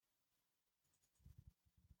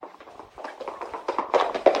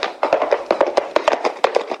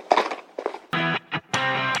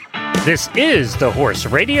This is the Horse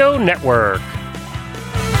Radio Network.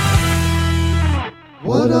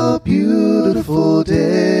 What a beautiful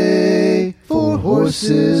day for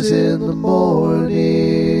horses in the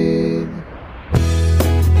morning.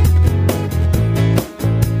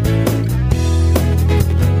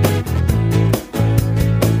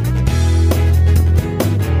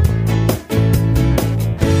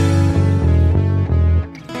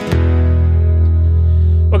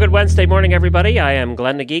 Well, good Wednesday morning, everybody. I am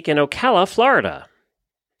Glenn the Geek in Ocala, Florida.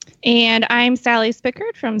 And I'm Sally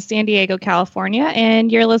Spickard from San Diego, California,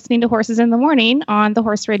 and you're listening to Horses in the Morning on the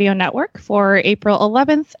Horse Radio Network for April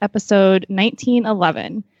 11th, episode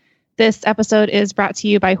 1911. This episode is brought to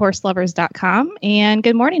you by HorseLovers.com, and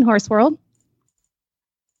good morning, Horse World.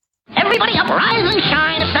 Everybody up, rise and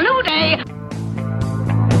shine, it's a new day.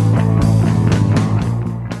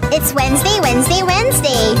 It's Wednesday, Wednesday,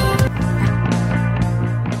 Wednesday.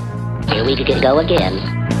 Here we go again.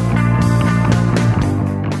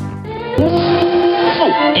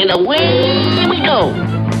 And away we go.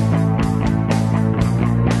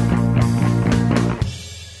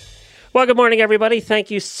 Well, good morning, everybody.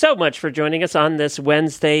 Thank you so much for joining us on this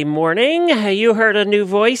Wednesday morning. You heard a new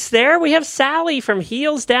voice there. We have Sally from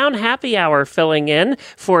Heels Down Happy Hour filling in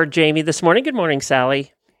for Jamie this morning. Good morning,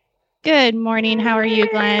 Sally. Good morning. How are you,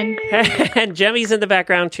 Glenn? And Jemmy's in the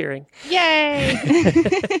background cheering. Yay!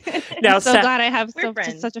 Now, I'm so glad I have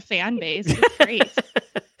such a fan base. It's great.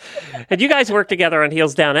 And you guys work together on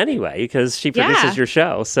Heels Down anyway, because she produces your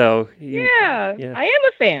show. So I am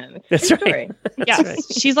a fan. That's right. Yes, right.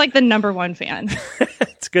 She's like the number one fan.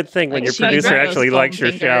 It's a good thing when your producer actually likes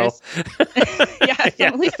your show.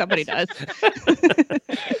 At least somebody does.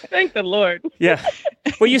 Thank the Lord. Yeah.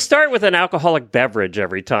 Well, you start with an alcoholic beverage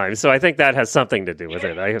every time, so I think that has something to do with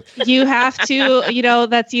it. You have to,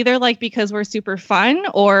 that's either like because we're super fun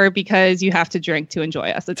or because you have to drink to enjoy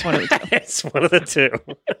us. It's one of the two. It's one of the two.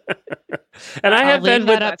 And I have been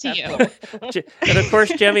that up to you. And of course,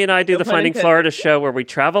 Jemmy and I do the Finding Florida show where we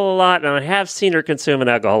travel a lot, and I have seen her consume an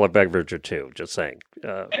alcoholic beverage or two. Just saying,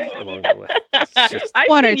 along the way.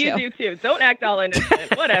 I've seen you do too. Don't act all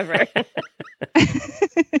innocent. Whatever.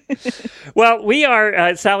 Well, we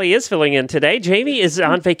are. Sally is filling in today. Jamie is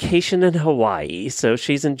on vacation in Hawaii, so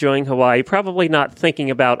she's enjoying Hawaii. Probably not thinking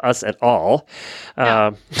about us at all.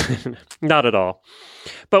 No. Not at all.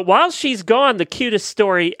 But while she's gone, the cutest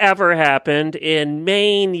story ever happened in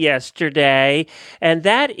Maine yesterday, and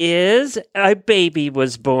that is a baby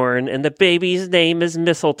was born, and the baby's name is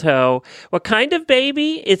Mistletoe. What kind of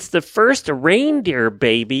baby? It's the first reindeer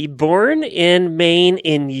baby born in Maine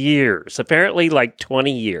in years, apparently like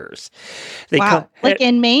 20 years. Wow. Like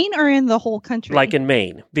in Maine or in the whole country? Like in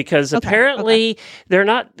Maine, because apparently there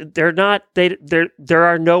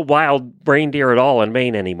are no wild reindeer at all in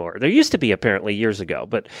Maine anymore. There used to be apparently years ago,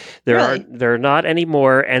 but there are not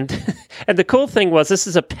anymore. And the cool thing was, this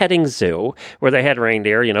is a petting zoo where they had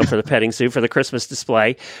reindeer, for the petting zoo for the Christmas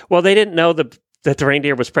display. Well, they didn't know that the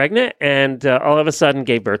reindeer was pregnant, and all of a sudden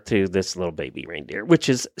gave birth to this little baby reindeer, which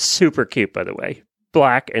is super cute, by the way,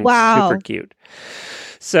 black and super cute.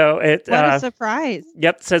 So what a surprise.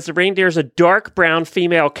 Yep, says the reindeer is a dark brown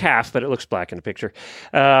female calf, but it looks black in the picture.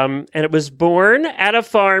 And it was born at a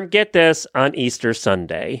farm, get this, on Easter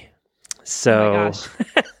Sunday. So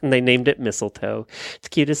and they named it Mistletoe. It's the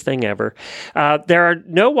cutest thing ever. There are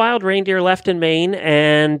no wild reindeer left in Maine,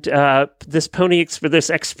 and this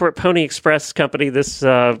expert Pony Express company, this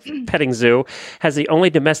petting zoo, has the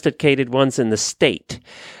only domesticated ones in the state.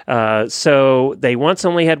 So they once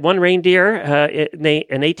only had one reindeer, an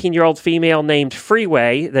 18-year-old female named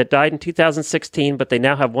Freeway that died in 2016, but they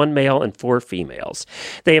now have one male and 4 females.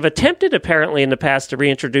 They have attempted apparently in the past to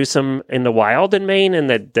reintroduce them in the wild in Maine, and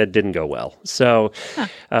that didn't go well. So,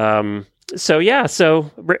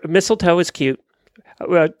 Mistletoe is cute.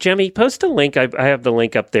 Jemmy, post a link. I have the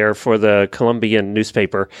link up there for the Columbian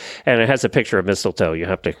newspaper, and it has a picture of Mistletoe. You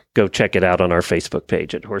have to go check it out on our Facebook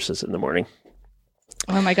page at Horses in the Morning.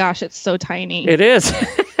 Oh my gosh, it's so tiny. It is.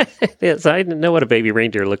 It is. I didn't know what a baby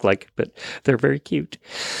reindeer looked like, but they're very cute.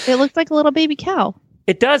 It looks like a little baby cow.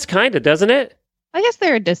 It does, kind of, doesn't it? I guess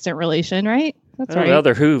they're a distant relation, right? That's right. Well,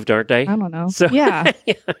 they're hooved, aren't they? I don't know. So, yeah.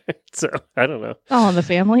 So, I don't know. All in the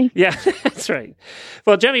family. Yeah, that's right.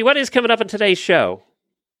 Well, Jemmy, what is coming up in today's show?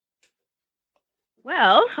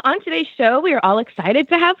 Well, on today's show, we are all excited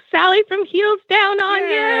to have Sally from Heels Down on.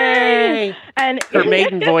 Yay! And her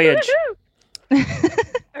maiden voyage.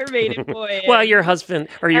 Her maiden voyage. Well, your husband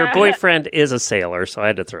or your boyfriend is a sailor, so I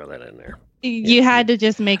had to throw that in there. You had to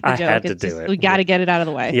just make the joke. I had to do it. We got to get it out of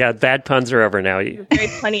the way. Yeah, bad puns are over now. Very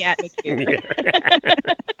funny atmosphere.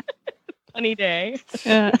 Funny day.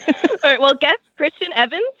 Yeah. All right. Well, guest Christian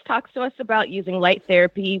Evans talks to us about using light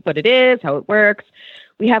therapy, what it is, how it works.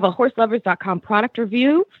 We have a horselovers.com product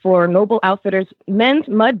review for Noble Outfitters men's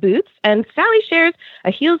mud boots. And Sally shares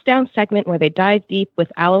a Heels Down segment where they dive deep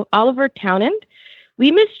with Oliver Townend. We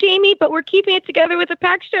miss Jamie, but we're keeping it together with a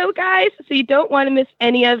packed show, guys, so you don't want to miss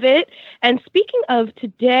any of it. And speaking of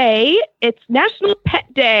today, it's National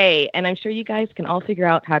Pet Day, and I'm sure you guys can all figure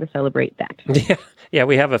out how to celebrate that. Yeah,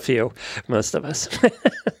 we have a few, most of us. All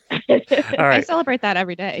right. I celebrate that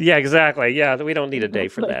every day. Yeah, exactly. Yeah, we don't need a day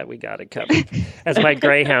for that. We got it covered. As my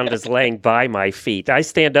greyhound is laying by my feet, I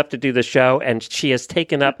stand up to do the show, and she has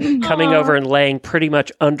taken up coming over and laying pretty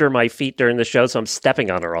much under my feet during the show, so I'm stepping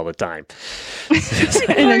on her all the time.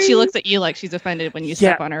 And then she looks at you like she's offended when you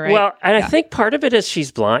step on her, right? Well, and I think part of it is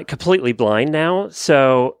she's blind, completely blind now.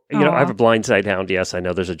 So, I have a blindside hound. Yes, I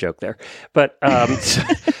know there's a joke there. But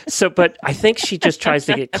but I think she just tries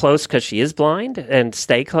to get close because she is blind and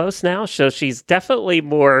stay close now. So she's definitely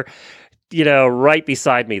more, right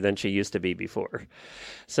beside me than she used to be before.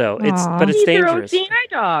 So it's He's dangerous. your own seeing eye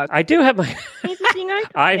dog. I do have my. He's a seeing eye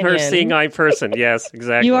I'm her companion. seeing eye person. Yes,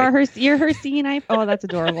 exactly. You're her seeing eye. Oh, that's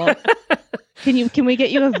adorable. Can we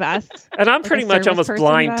get you a vest? And I'm Like pretty a much service almost person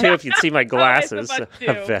blind vest? too. If you'd see my glasses, a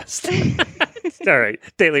vest. All right,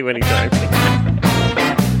 Daily Winnie time.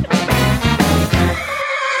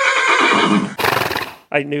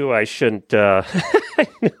 I knew I shouldn't. I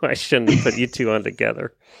knew I shouldn't have put you two on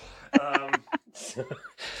together.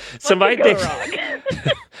 So my What could go wrong?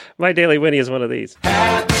 my Daily Winnie is one of these.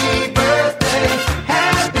 Happy birthday,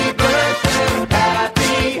 happy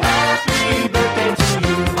birthday, happy birthday to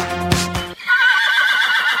you.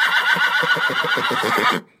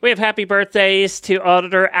 We have happy birthdays to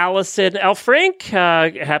Auditor Allison Elfrink.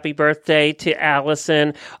 Happy birthday to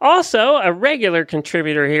Allison. Also, a regular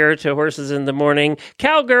contributor here to Horses in the Morning,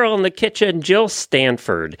 Cowgirl in the Kitchen, Jill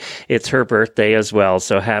Stanford. It's her birthday as well,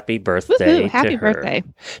 so happy birthday Woohoo, happy to her. birthday.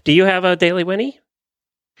 Do you have a Daily Winnie?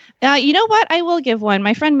 You know what? I will give one.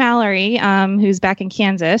 My friend Mallory, who's back in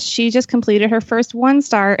Kansas, she just completed her first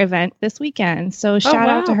 1-star event this weekend. So shout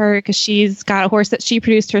out to her because she's got a horse that she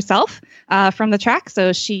produced herself from the track.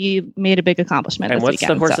 So she made a big accomplishment And this what's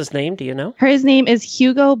weekend. the horse's name? Do you know? His name is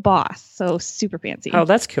Hugo Boss. So super fancy. Oh,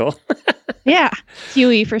 that's cool. Yeah.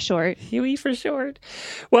 Huey for short. Huey for short.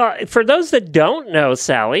 Well, for those that don't know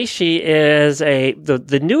Sally, she is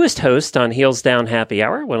the newest host on Heels Down Happy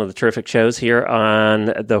Hour, one of the terrific shows here on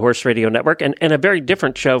the Horse Radio Network, and a very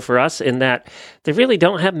different show for us in that they really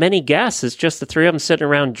don't have many guests. It's just the three of them sitting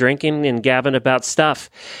around drinking and gabbing about stuff,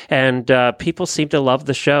 and people seem to love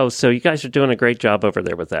the show. So you guys are doing a great job over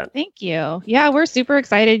there with that. Thank you. Yeah, we're super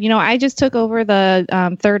excited. I just took over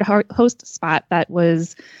the third host spot that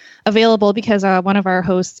was available because one of our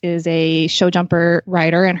hosts is a show jumper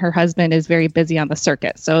rider and her husband is very busy on the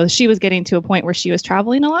circuit. So she was getting to a point where she was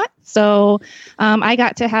traveling a lot. So I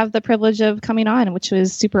got to have the privilege of coming on, which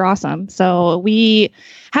was super awesome. So we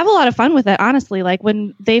have a lot of fun with it, honestly. Like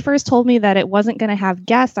when they first told me that it wasn't going to have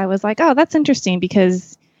guests, I was like, oh, that's interesting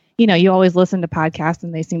because, you always listen to podcasts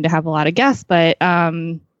and they seem to have a lot of guests. But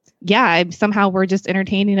somehow we're just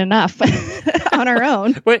entertaining enough on our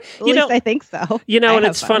own. But, At least I think so. And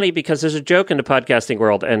it's funny because there's a joke in the podcasting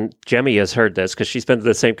world, and Jemmy has heard this because she's been to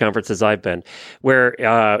the same conference as I've been, where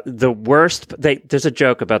there's a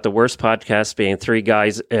joke about the worst podcast being three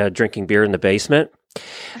guys drinking beer in the basement.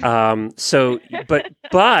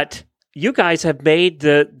 But you guys have made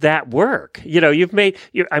that work.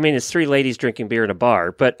 It's three ladies drinking beer in a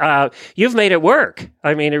bar, but you've made it work.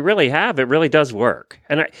 I mean, it really have. It really does work.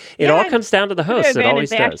 And it all comes down to the host. It always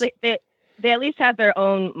does. They at least have their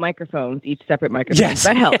own microphones, each separate microphone. Yes,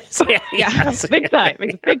 that helps. Yes, big time.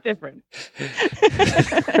 Makes a big difference.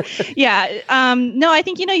 No, I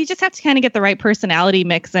think, you just have to kind of get the right personality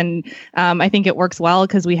mix. And I think it works well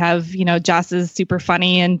because we have, Joss is super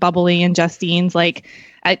funny and bubbly and Justine's how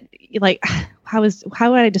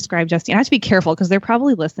would I describe Justine? I have to be careful because they're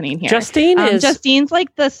probably listening here. Justine's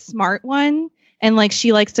like the smart one. And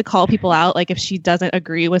she likes to call people out, if she doesn't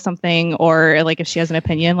agree with something or if she has an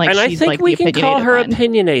opinion. And I think we can call her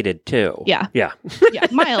opinionated too. Yeah. Yeah. Yeah.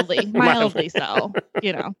 Mildly so,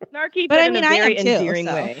 Snarky, but in a very I am too, endearing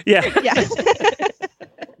so. way. Yeah. Yeah.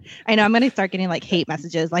 I know. I'm going to start getting hate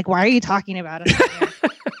messages. Why are you talking about it?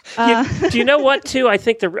 Do you know what, too? I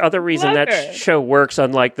think the other reason that Clever. show works,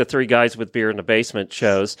 unlike the Three Guys with Beer in the Basement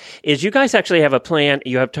shows, is you guys actually have a plan,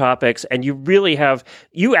 you have topics, and you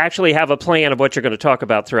actually have a plan of what you're going to talk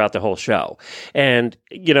about throughout the whole show. And,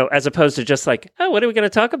 as opposed to just like, oh, what are we going to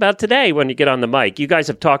talk about today when you get on the mic? You guys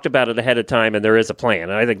have talked about it ahead of time, and there is a plan.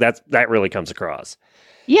 And I think that really comes across.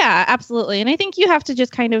 Yeah, absolutely. And I think you have to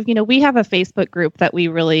just kind of, we have a Facebook group that we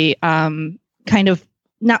really kind of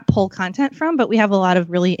not pull content from, but we have a lot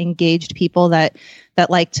of really engaged people that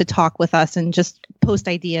like to talk with us and just post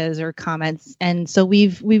ideas or comments. And so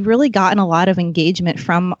we've really gotten a lot of engagement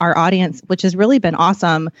from our audience, which has really been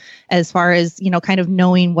awesome as far as, kind of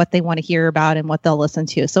knowing what they want to hear about and what they'll listen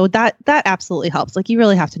to. So that absolutely helps. Like, you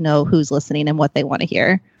really have to know who's listening and what they want to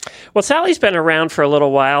hear. Well, Sally's been around for a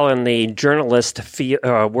little while in the journalist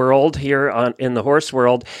world here in the horse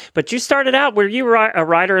world, but you started out, were you a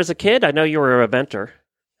rider as a kid? I know you were an eventer.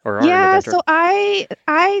 Yeah, so I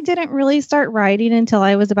didn't really start riding until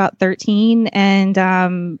I was about 13,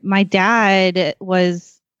 and my dad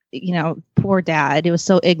was, poor dad. He was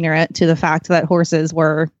so ignorant to the fact that horses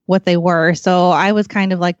were what they were. So I was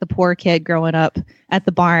kind of like the poor kid growing up at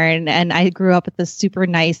the barn, and I grew up at this super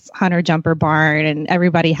nice hunter jumper barn, and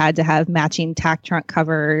everybody had to have matching tack trunk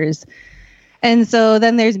covers. And so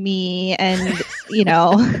then there's me, and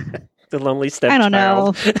the lonely stepchild. I don't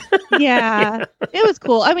know. Yeah, it was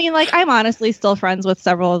cool. I mean, like, I'm honestly still friends with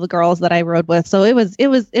several of the girls that I rode with. So it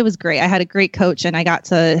was great. I had a great coach, and I got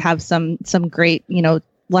to have some great,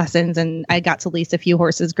 lessons, and I got to lease a few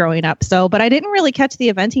horses growing up. So, but I didn't really catch the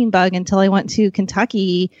eventing bug until I went to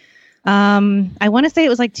Kentucky. I want to say it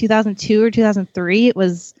was like 2002 or 2003. It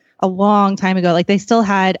was a long time ago. Like, they still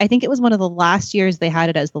had, I think it was one of the last years they had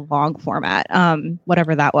it as the long format,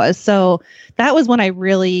 whatever that was. So that was when I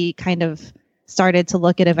really kind of started to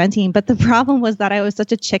look at eventing. But the problem was that I was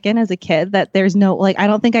such a chicken as a kid that there's no, like, I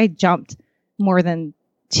don't think I jumped more than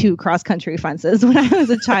 2 cross-country fences when I was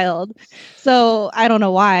a child. So I don't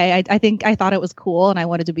know why. I think I thought it was cool and I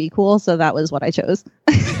wanted to be cool. So that was what I chose.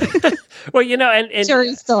 Well, and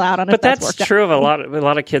jury's still out on it. But that's true of a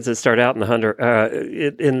lot of kids that start out in the hunter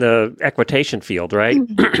in the equitation field, right?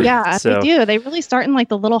 Yeah, So- they do. They really start in like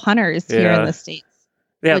the little hunters here in the States.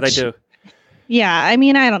 Yeah, Which- they do. Yeah, I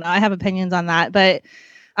mean, I don't know. I have opinions on that, but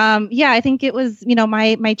yeah, I think it was,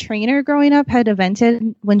 my trainer growing up had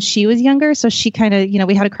evented when she was younger, so she kind of,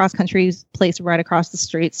 we had a cross country place right across the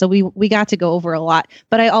street, so we got to go over a lot.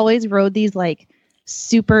 But I always rode these like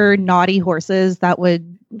super naughty horses that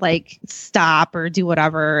would like stop or do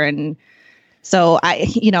whatever, and so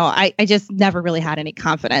I just never really had any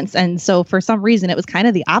confidence. And so for some reason, it was kind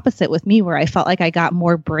of the opposite with me, where I felt like I got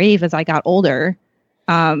more brave as I got older.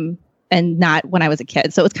 And not when I was a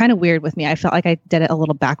kid. So it's kind of weird with me. I felt like I did it a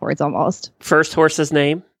little backwards almost. First horse's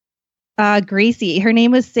name? Gracie. Her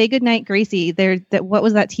name was Say Goodnight Gracie. What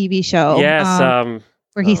was that TV show? Yes.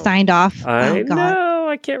 Where he signed off. I know.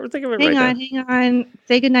 I can't think of it Hang on.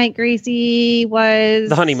 Say Goodnight Gracie was...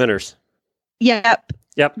 The Honeymooners. Yep.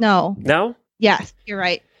 No. No? Yes, you're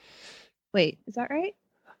right. Wait, is that right?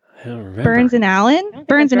 I don't remember. Burns and Allen?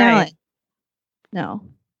 Burns and right. Allen. No.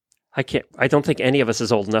 I don't think any of us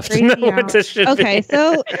is old enough to Gracie know what this should be. Okay,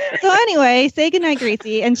 so anyway, Say Goodnight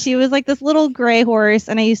Gracie, and she was like this little gray horse,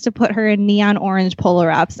 and I used to put her in neon orange polo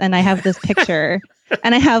wraps, and I have this picture,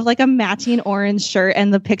 and I have like a matching orange shirt,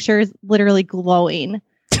 and the picture is literally glowing.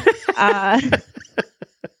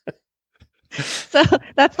 So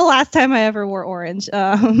that's the last time I ever wore orange.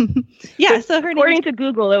 Yeah, so her According to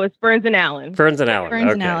Google, it was Burns and Allen. Burns and Allen.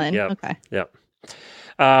 Burns and Okay, Allen. Yep. Okay. Yep.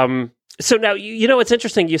 So now, it's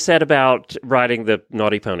interesting you said about riding the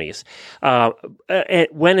naughty ponies.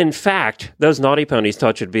 When in fact, those naughty ponies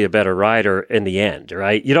taught you to be a better rider in the end,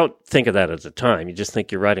 right? You don't think of that at the time. You just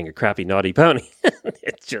think you're riding a crappy naughty pony.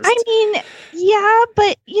 It's just... I mean, yeah,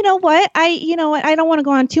 but you know what? I don't want to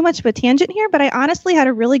go on too much of a tangent here, but I honestly had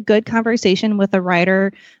a really good conversation with a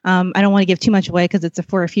writer. I don't want to give too much away because it's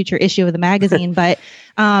for a future issue of the magazine, but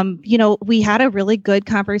we had a really good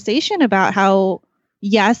conversation about how,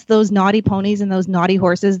 yes, those naughty ponies and those naughty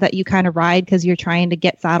horses that you kind of ride because you're trying to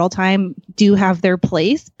get saddle time do have their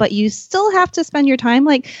place, but you still have to spend your time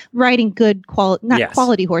like riding good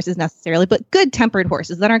quality horses necessarily, but good tempered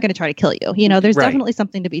horses that aren't going to try to kill you. There's Right. definitely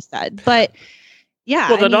something to be said, but yeah.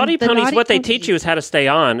 Well, the naughty ponies, what they teach you is how to stay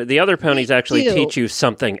on. The other ponies actually teach you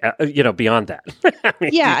something, beyond that. I mean,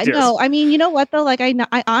 Yeah, no, I mean, you know what though? Like I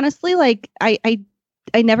honestly, like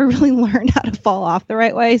I never really learned how to fall off the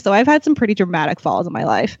right way. So I've had some pretty dramatic falls in my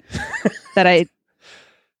life that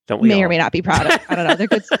Don't we may all? or may not be proud of. I don't know. They're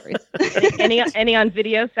good stories. Any on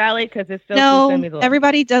video, Sally? Because it's so cool. No, Send me the link.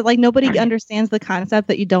 everybody does. Like, nobody understands the concept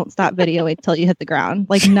that you don't stop video until you hit the ground.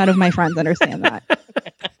 Like, none of my friends understand that.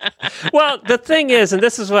 Well, the thing is, and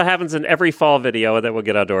this is what happens in every fall video that we'll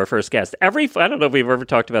get onto our first guest. I don't know if we've ever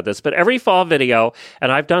talked about this, but every fall video,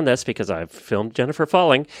 and I've done this because I've filmed Jennifer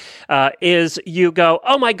falling, is you go,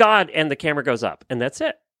 oh my God, and the camera goes up, and that's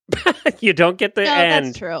it. You don't get the end.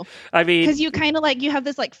 That's true. I mean, Because you kind of like, you have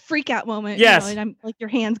this like freak out moment. Yes. And I'm like, your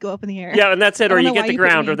hands go up in the air. yeah, and that's it. I Or don't you know get why the you put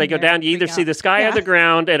ground, me or they in go there. down. You either Freak see out. the sky or Yeah. the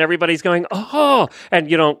ground, and everybody's going, oh,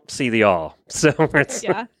 and you don't see the all. So it's,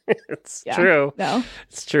 Yeah. it's Yeah. true. No,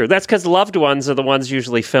 It's true. That's because loved ones are the ones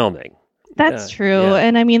usually filming. that's true. yeah.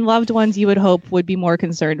 And I mean, loved ones you would hope would be more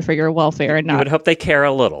concerned for your welfare and You would not. hope they care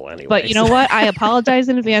a little anyway. But you know what? I apologize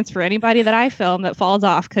in advance for anybody that I film that falls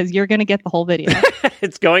off because you're going to get the whole video.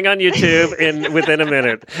 It's going on YouTube within a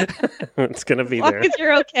minute. It's going to be As long there. as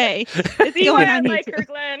you're okay. It's See going what I on like YouTube. her,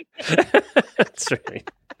 Glenn. That's right.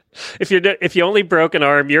 If you only broke an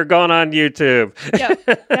arm, you're going on YouTube.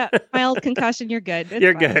 Yeah. Mild concussion, you're good. It's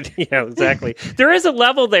You're fine. good. Yeah, exactly. There is a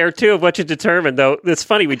level there, too, of what you determine, though. It's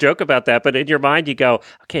funny, we joke about that, but in your mind, you go,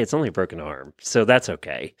 okay, it's only a broken arm, so that's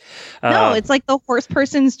okay. No, it's like the horse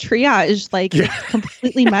person's triage, like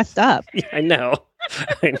completely messed up. Yeah, I know.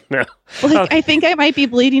 I know. Like, I think I might be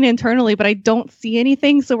bleeding internally, but I don't see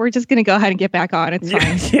anything, so we're just going to go ahead and get back on. It's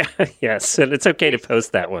fine. Yeah, yes. And it's okay to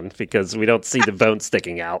post that one because we don't see the bone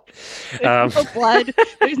sticking out. There's no blood,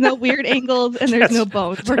 there's no weird angles, and there's no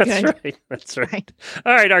bones. We're That's good. right. That's right.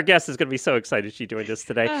 All right, our guest is going to be so excited she joined us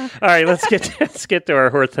today. All right, let's get to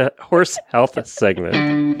our horse health segment.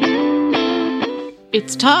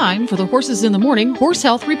 It's time for the Horses in the Morning Horse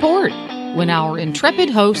Health Report, when our intrepid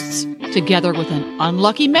hosts, together with an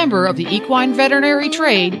unlucky member of the equine veterinary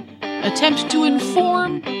trade, attempt to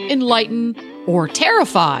inform, enlighten, or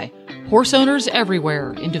terrify horse owners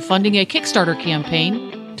everywhere into funding a Kickstarter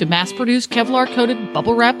campaign to mass-produce Kevlar-coated,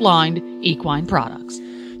 bubble-wrap-lined equine products.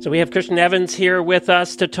 So we have Christian Evans here with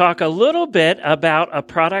us to talk a little bit about a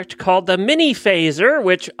product called the Mini Phaser,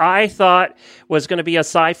 which I thought was going to be a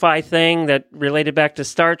sci-fi thing that related back to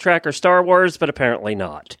Star Trek or Star Wars, but apparently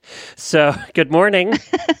not. So, good morning.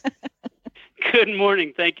 Good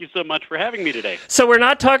morning. Thank you so much for having me today. So we're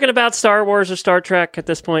not talking about Star Wars or Star Trek at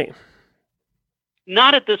this point?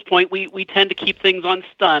 Not at this point. We tend to keep things on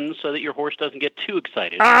stun so that your horse doesn't get too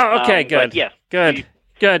excited. Oh, okay, good. But yes. Good.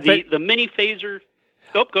 The Mini Phaser.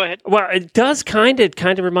 Oh, go ahead. Well, it does kind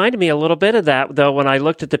of reminded me a little bit of that though when I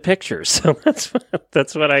looked at the pictures. So that's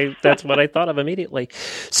what I thought of immediately.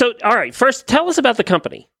 So, all right, first tell us about the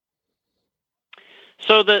company.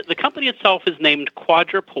 So the company itself is named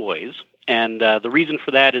Quadra Poise, and the reason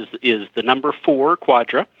for that is the number 4,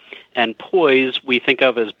 Quadra, and poise we think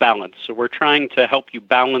of as balance. So we're trying to help you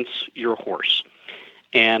balance your horse.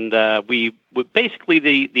 And we basically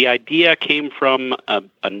the idea came from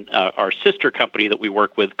our sister company that we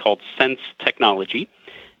work with called Sense Technology.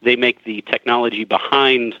 They make the technology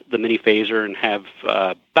behind the Mini Phaser and have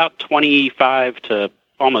about 25 to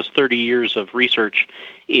almost 30 years of research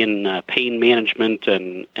in pain management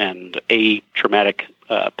and atraumatic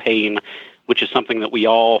pain, which is something that we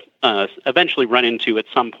all eventually run into at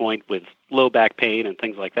some point with low back pain and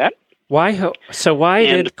things like that. Why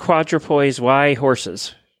did Quadrupoise? Why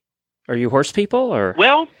horses? Are you horse people or?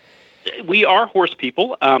 Well, we are horse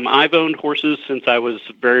people. I've owned horses since I was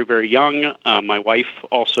very, very young. My wife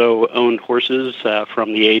also owned horses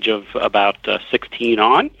from the age of about 16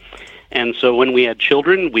 on. And so when we had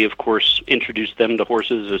children, we, of course, introduced them to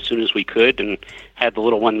horses as soon as we could and had the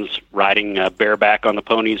little ones riding bareback on the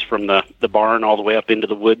ponies from the barn all the way up into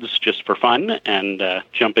the woods just for fun and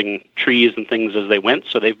jumping trees and things as they went.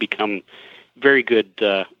 So they've become very good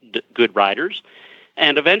riders.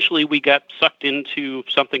 And eventually we got sucked into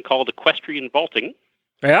something called equestrian vaulting,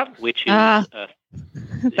 which is...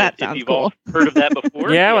 that if sounds you've cool. all heard of that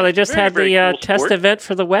before. Yeah, well, they just very, had very the cool test sport. event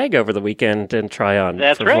for the WAG over the weekend in Tryon.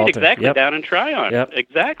 That's for right, vaulting. exactly, Yep. down in Tryon. Yep.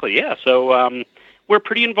 Exactly, yeah. So we're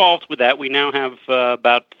pretty involved with that. We now have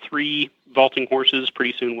about 3 vaulting horses.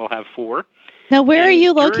 Pretty soon we'll have 4. Now, where are And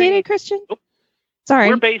you during- located, Christian? Oh, Sorry.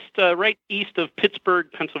 We're based right east of Pittsburgh,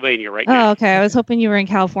 Pennsylvania right now. Oh, okay. I was hoping you were in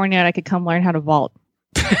California and I could come learn how to vault.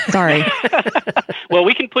 Sorry. Well,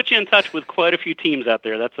 we can put you in touch with quite a few teams out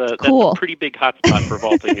there. That's Cool. a pretty big hotspot for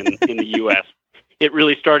vaulting in the U.S. It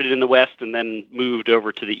really started in the West and then moved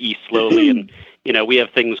over to the East slowly. And, we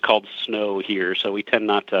have things called snow here, so we tend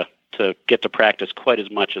not to get to practice quite as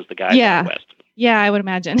much as the guys in the West. Yeah, I would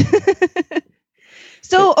imagine.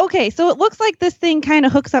 So it looks like this thing kind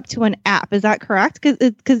of hooks up to an app. Is that correct? Because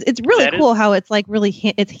it's really cool how it's like really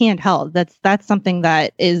it's handheld. That's something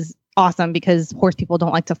that is awesome because horse people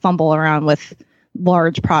don't like to fumble around with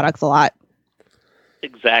large products a lot.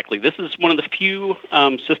 Exactly. This is one of the few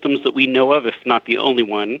systems that we know of, if not the only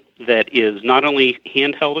one, that is not only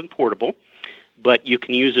handheld and portable, but you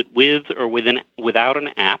can use it with or without an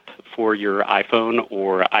app for your iPhone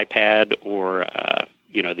or iPad or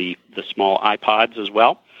the small iPods as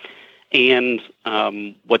well. And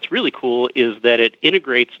what's really cool is that it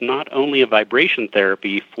integrates not only a vibration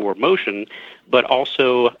therapy for motion, but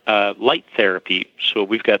also light therapy. So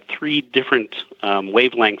we've got 3 different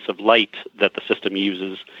wavelengths of light that the system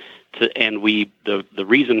uses. The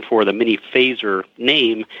reason for the mini phaser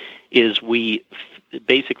name is we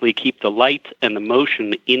basically keep the light and the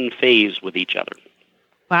motion in phase with each other.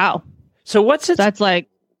 Wow. So what's it really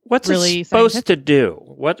supposed scientific? to do?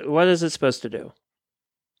 What is it supposed to do?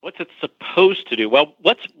 What's it supposed to do? Well,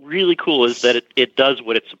 what's really cool is that it does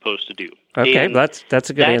what it's supposed to do. Okay, and that's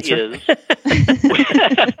a good answer.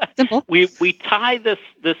 Simple. We tie this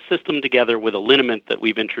system together with a liniment that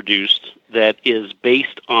we've introduced that is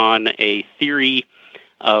based on a theory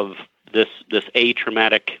of this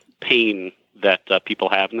atraumatic pain that people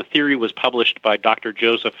have. And the theory was published by Dr.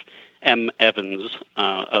 Joseph M. Evans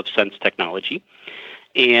of Sense Technology.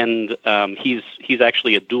 And he's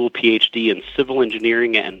actually a dual PhD in civil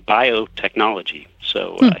engineering and biotechnology.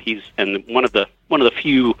 So he's one of the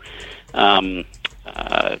few,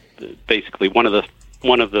 basically one of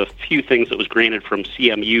the few things that was granted from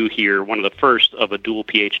CMU here. One of the first of a dual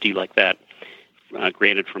PhD like that,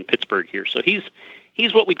 granted from Pittsburgh here. So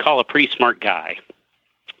he's what we call a pretty smart guy.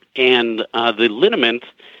 And the liniment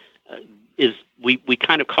is we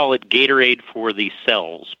kind of call it Gatorade for the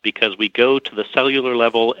cells because we go to the cellular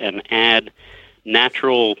level and add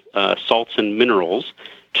natural salts and minerals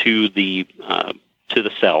to the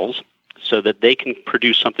cells so that they can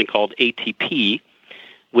produce something called ATP,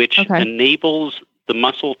 which enables the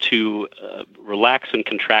muscle to relax and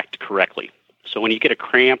contract correctly. So when you get a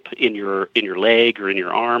cramp in your leg or in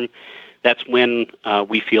your arm, that's when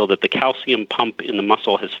we feel that the calcium pump in the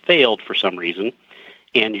muscle has failed for some reason.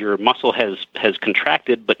 And your muscle has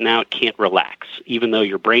contracted, but now it can't relax. Even though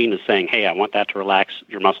your brain is saying, hey, I want that to relax,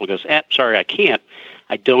 your muscle goes, sorry, I can't.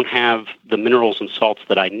 I don't have the minerals and salts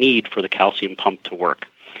that I need for the calcium pump to work.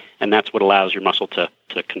 And that's what allows your muscle to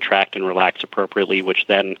contract and relax appropriately, which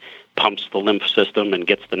then pumps the lymph system and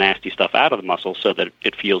gets the nasty stuff out of the muscle so that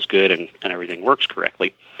it feels good and everything works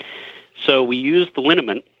correctly. So we use the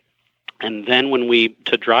liniment, and then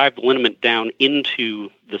to drive the liniment down into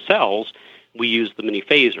the cells, we use the mini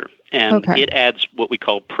phaser, and it adds what we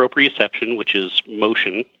call proprioception, which is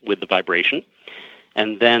motion with the vibration.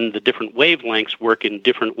 And then the different wavelengths work in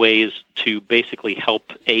different ways to basically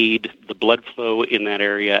help aid the blood flow in that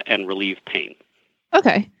area and relieve pain.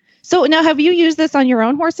 Okay. So now have you used this on your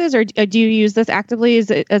own horses, or do you use this actively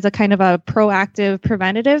as a kind of a proactive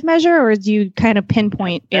preventative measure, or do you kind of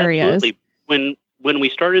pinpoint areas? Absolutely. When we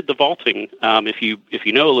started the vaulting, if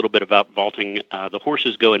you know a little bit about vaulting, the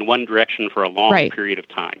horses go in one direction for a long period of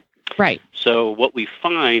time. Right. So what we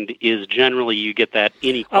find is generally you get that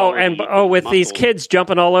inequality. With these kids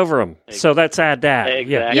jumping all over them. So that's add that.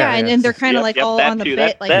 Exactly. Yeah, and they're kind of all on the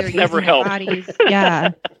bit, like that's they're never using their helped. bodies.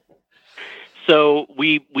 Yeah. So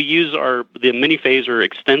we use the mini phaser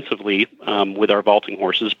extensively with our vaulting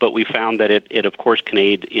horses, but we found that it of course can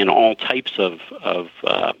aid in all types of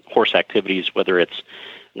horse activities, whether it's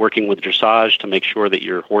working with dressage to make sure that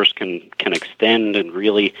your horse can extend and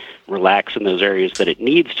really relax in those areas that it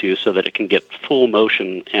needs to so that it can get full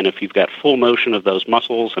motion. And if you've got full motion of those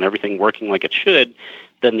muscles and everything working like it should,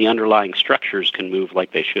 then the underlying structures can move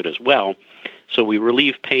like they should as well. So we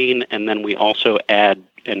relieve pain, and then we also add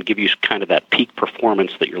and give you kind of that peak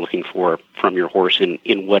performance that you're looking for from your horse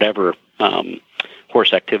in whatever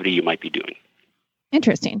horse activity you might be doing.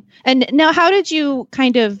 Interesting. And now, how did you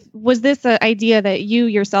was this an idea that you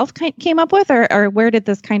yourself came up with, or where did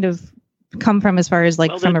this kind of come from as far as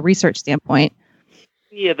from a research standpoint?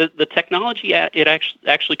 Yeah, the technology, it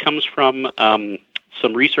actually comes from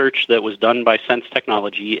some research that was done by Sense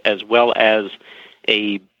Technology, as well as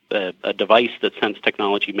a device that Sense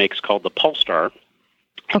Technology makes called the Pulstar.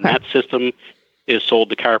 And that system is sold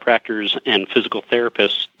to chiropractors and physical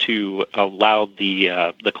therapists to allow the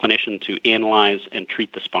clinician to analyze and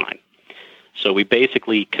treat the spine. So we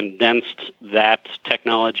basically condensed that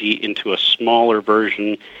technology into a smaller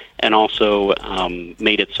version and also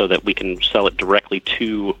made it so that we can sell it directly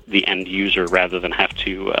to the end user rather than have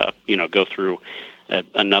to go through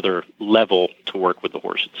another level to work with the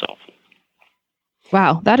horse itself.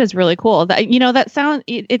 Wow, that is really cool.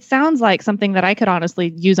 It sounds like something that I could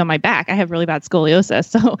honestly use on my back. I have really bad scoliosis,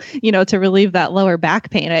 so to relieve that lower back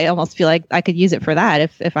pain, I almost feel like I could use it for that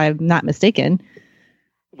if I'm not mistaken.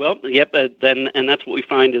 Well, yep. And that's what we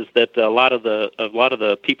find is that a lot of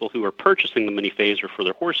the people who are purchasing the mini phaser for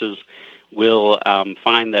their horses will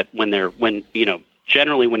find that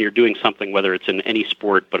generally when you're doing something, whether it's in any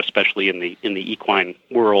sport, but especially in the equine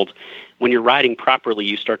world, when you're riding properly,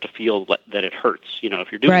 you start to feel that it hurts.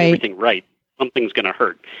 If you're doing everything right, something's going to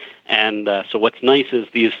hurt. And so what's nice is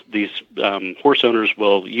these horse owners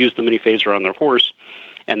will use the mini phaser on their horse.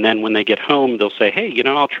 And then when they get home, they'll say, hey,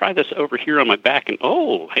 I'll try this over here on my back. And,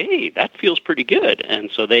 oh, hey, that feels pretty good.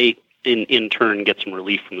 And so they, in turn, get some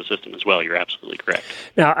relief from the system as well. You're absolutely correct.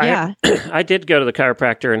 Now, I did go to the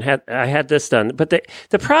chiropractor and I had this done. But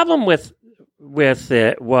the problem with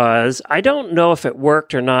it was I don't know if it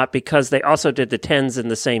worked or not because they also did the TENS in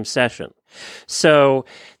the same session. So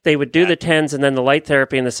they would do the TENS and then the light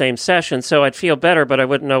therapy in the same session. So I'd feel better, but I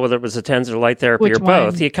wouldn't know whether it was the TENS or light therapy or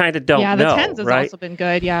both. You kind of don't know. Yeah, the TENS has also been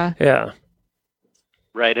good. Yeah. Yeah.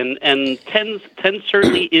 Right, and TENS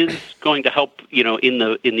certainly is going to help, in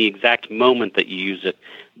the exact moment that you use it.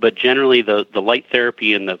 But generally, the light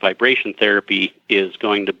therapy and the vibration therapy is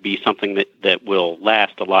going to be something that will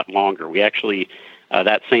last a lot longer. We actually,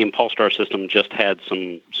 that same Pulsar system just had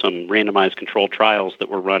some randomized controlled trials that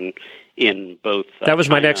were run in both that was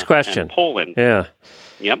China my next question. and Poland. Yeah.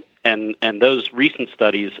 Yep, and those recent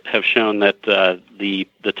studies have shown that the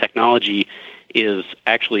technology is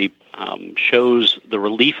actually shows the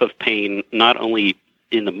relief of pain not only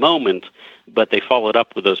in the moment, but they followed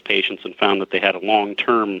up with those patients and found that they had a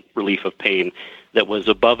long-term relief of pain that was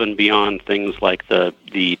above and beyond things like the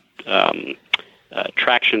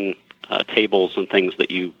traction tables and things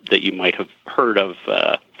that you might have heard of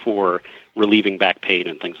for relieving back pain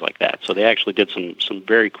and things like that. So they actually did some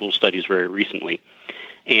very cool studies very recently,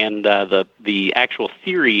 and the actual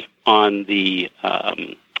theory on the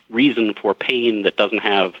reason for pain that doesn't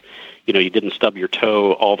have, you didn't stub your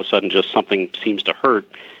toe, all of a sudden just something seems to hurt.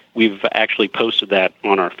 We've actually posted that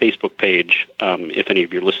on our Facebook page. If any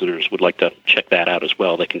of your listeners would like to check that out as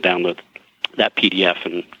well, they can download that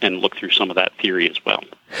PDF and look through some of that theory as well.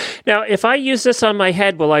 Now, if I use this on my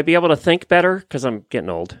head, will I be able to think better? Because I'm getting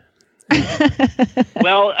old.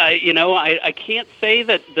 Well, I can't say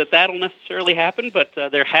that'll necessarily happen, but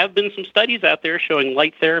there have been some studies out there showing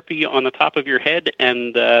light therapy on the top of your head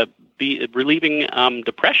and relieving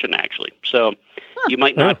depression, actually. So you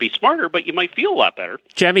might not be smarter, but you might feel a lot better.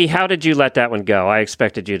 Jemmy, how did you let that one go? I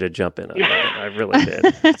expected you to jump in on that. I really did.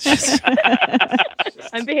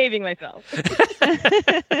 I'm behaving myself.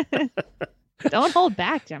 Don't hold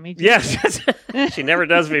back, Jemmy. Yes, she never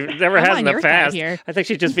does. Never has in the past. I think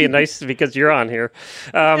she's just being nice because you're on here.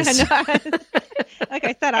 Like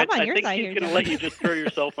I said, I'm on your side here. I think she's going to let you just throw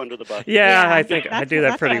yourself under the bus. Yeah, I think I do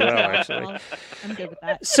that pretty well, actually. Well, I'm good with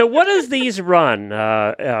that. So, what does these run?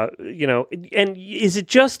 And is it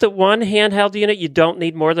just the one handheld unit? You don't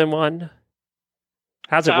need more than one.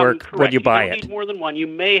 How's it work when you buy it? You don't need more than one. You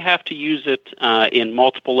may have to use it in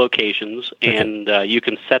multiple locations, and you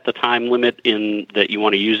can set the time limit in that you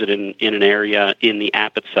want to use it in an area in the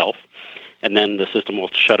app itself, and then the system will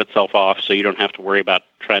shut itself off, so you don't have to worry about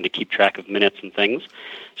trying to keep track of minutes and things.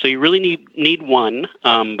 So you really need one,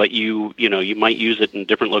 but you might use it in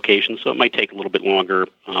different locations, so it might take a little bit longer.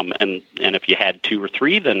 And if you had 2 or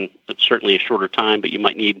 3, then it's certainly a shorter time, but you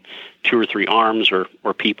might need 2 or 3 arms or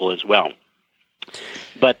people as well.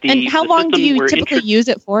 And how long do you typically use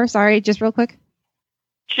it for? Sorry, just real quick.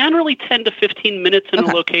 Generally 10 to 15 minutes in a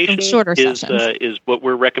location is what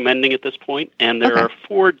we're recommending at this point. And there are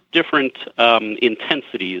 4 different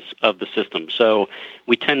intensities of the system. So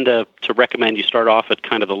we tend to recommend you start off at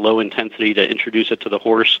kind of the low intensity to introduce it to the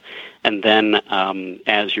horse. And then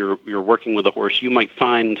as you're working with the horse, you might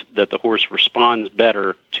find that the horse responds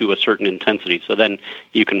better to a certain intensity. So then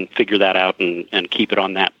you can figure that out and keep it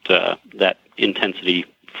on that intensity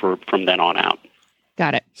from then on out.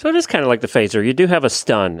 Got it. So it is kind of like the phaser. You do have a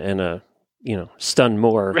stun and a, stun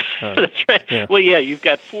more. That's right. Yeah. Well, yeah, you've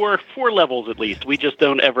got four levels at least. We just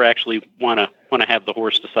don't ever actually want to have the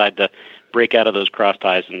horse decide to break out of those cross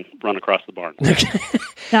ties and run across the barn.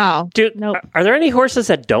 No. Are there any horses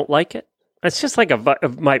that don't like it? It's just like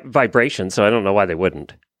my vibration, so I don't know why they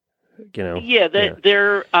wouldn't. Yeah,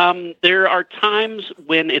 there are times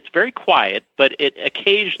when it's very quiet, but it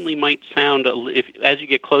occasionally might sound, as you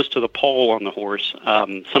get close to the pole on the horse,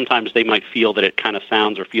 sometimes they might feel that it kind of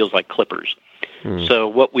sounds or feels like clippers. So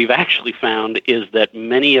what we've actually found is that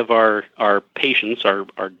many of our patients, our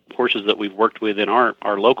horses that we've worked with in our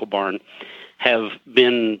local barn, have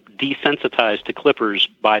been desensitized to clippers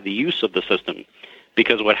by the use of the system.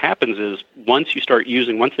 Because what happens is once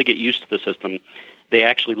they get used to the system, they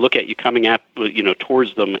actually look at you coming at,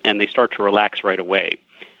 towards them, and they start to relax right away.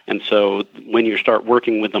 And so when you start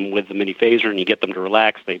working with them with the mini phaser and you get them to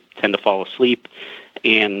relax, they tend to fall asleep.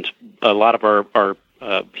 And a lot of our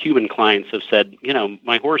human clients have said,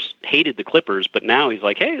 my horse hated the clippers, but now he's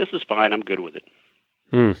like, hey, this is fine. I'm good with it.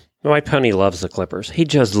 My pony loves the clippers. He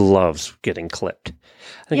just loves getting clipped.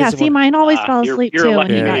 Mine always fell asleep you're a too when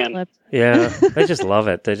lucky he got man. clipped. Yeah, they just love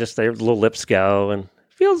it. Their little lips go and it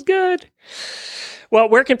feels good. Well,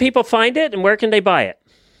 where can people find it and where can they buy it?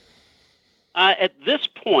 At this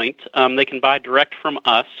point, they can buy direct from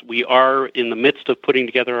us. We are in the midst of putting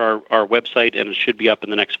together our website, and it should be up in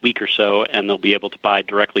the next week or so, and they'll be able to buy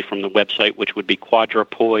directly from the website, which would be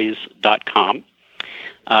quadrapoise.com.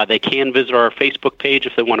 They can visit our Facebook page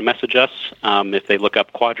if they want to message us. If they look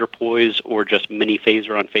up Quadrapoise or just Mini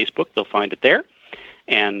Phaser on Facebook, they'll find it there.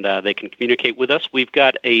 And they can communicate with us. We've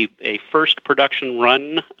got a first production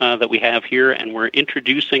run that we have here, and we're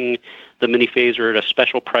introducing the Mini Phaser at a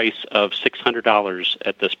special price of $600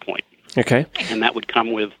 at this point. Okay. And that would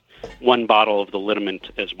come with one bottle of the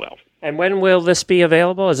liniment as well. And when will this be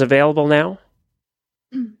available? Is it available now?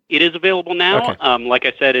 It is available now, Okay. like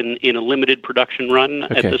I said, in a limited production run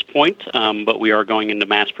at this point, but we are going into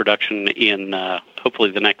mass production in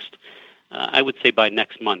hopefully the next, I would say by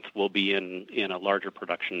next month, we'll be in a larger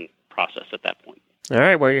production process at that point. All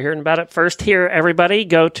right, well, you're hearing about it first here, everybody.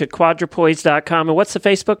 Go to quadrapoise.com. And what's the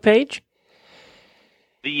Facebook page?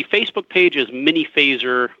 The Facebook page is Mini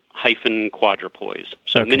Phaser -Quadrapoise.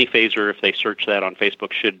 So Mini Phaser, if they search that on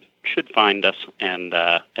Facebook, should find us, and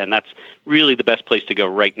that's really the best place to go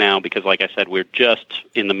right now because, like I said, we're just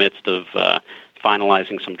in the midst of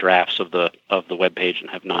finalizing some drafts of the webpage and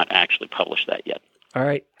have not actually published that yet. All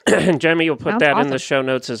right. Jemmy will put Sounds that in awesome. the show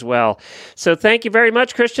notes as well. So thank you very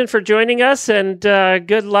much, Christian, for joining us, and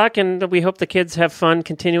good luck, and we hope the kids have fun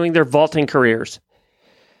continuing their vaulting careers.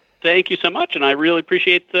 Thank you so much, and I really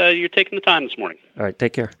appreciate you taking the time this morning. All right,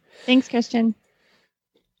 take care. Thanks, Christian.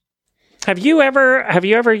 Have you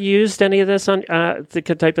ever used any of this on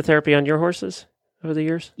the type of therapy on your horses over the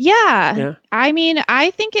years? Yeah. I mean,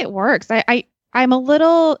 I think it works. I'm a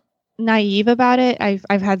little naive about it.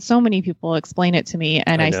 I've had so many people explain it to me,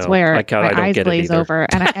 and I know. swear I don't my eyes get it glaze either. over,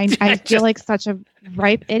 and I feel like such a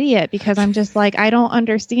ripe idiot because I'm just like, I don't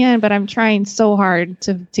understand, but I'm trying so hard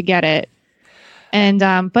to get it. And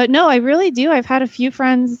but no, I really do. I've had a few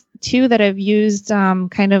friends too that have used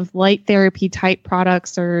kind of light therapy type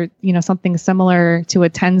products, or something similar to a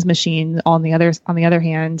TENS machine. On the other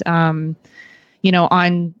hand, on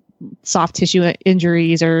soft tissue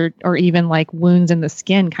injuries or even like wounds in the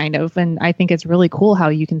skin kind of. And I think it's really cool how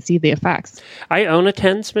you can see the effects. I own a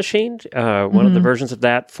TENS machine, one of the versions of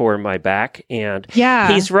that for my back. And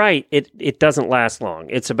he's right. It doesn't last long.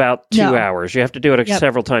 It's about 2 hours. You have to do it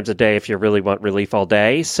several times a day if you really want relief all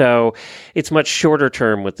day. So it's much shorter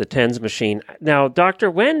term with the TENS machine. Now,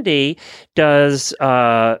 Dr. Wendy does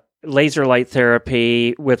laser light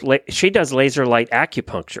therapy she does laser light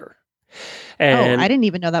acupuncture. And I didn't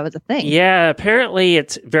even know that was a thing. Yeah, apparently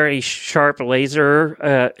it's very sharp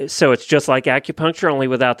laser, so it's just like acupuncture, only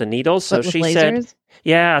without the needles. So she said,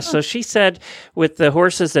 so she said with the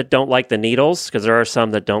horses that don't like the needles, because there are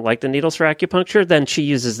some that don't like the needles for acupuncture, then she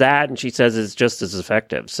uses that, and she says it's just as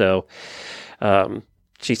effective. So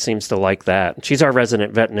she seems to like that. She's our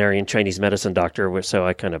resident veterinarian Chinese medicine doctor, so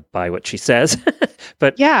I kind of buy what she says.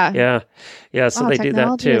 But yeah. So they do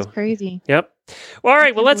that too. Is crazy. Yep. Well, all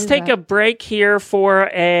right. Well, let's take a break here for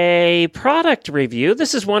a product review.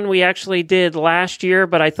 This is one we actually did last year,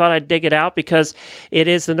 but I thought I'd dig it out because it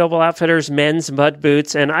is the Noble Outfitters men's mud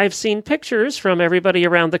boots. And I've seen pictures from everybody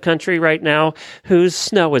around the country right now whose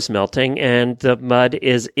snow is melting and the mud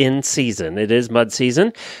is in season. It is mud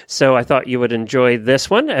season. So I thought you would enjoy this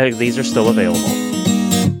one. These are still available.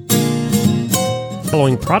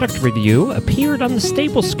 Following product review appeared on the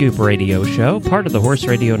Stable Scoop radio show, part of the Horse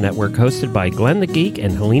Radio Network, hosted by Glenn the Geek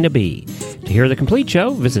and Helena B. To hear the complete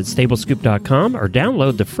show, visit stablescoop.com or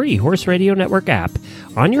download the free Horse Radio Network app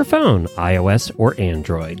on your phone, iOS or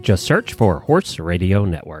Android. Just search for Horse Radio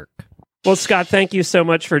Network. Well, Scott, thank you so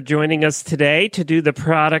much for joining us today to do the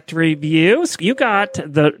product review. You got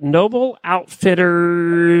the Noble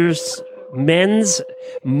Outfitters men's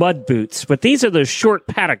mud boots, but these are the short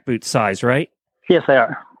paddock boot size, right? Yes, they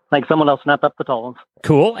are. Like someone else snapped up the tall ones.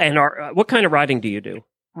 Cool. And what kind of riding do you do?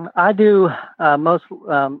 I do most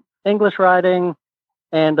English riding,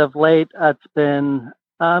 and of late it's been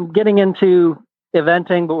getting into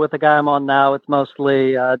eventing, but with the guy I'm on now, it's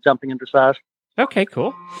mostly jumping and dressage. Okay,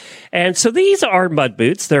 cool. And so these are mud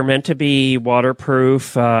boots. They're meant to be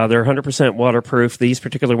waterproof. They're 100% waterproof. These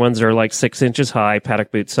particular ones are like 6 inches high,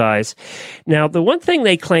 paddock boot size. Now, the one thing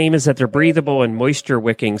they claim is that they're breathable and moisture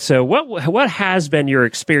wicking. So what has been your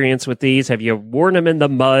experience with these? Have you worn them in the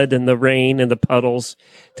mud and the rain and the puddles?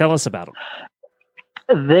 Tell us about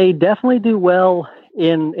them. They definitely do well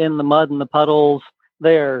in the mud and the puddles.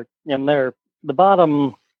 They're the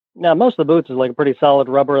bottom. Now, most of the boots is like a pretty solid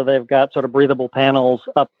rubber. They've got sort of breathable panels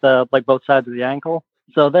up like both sides of the ankle.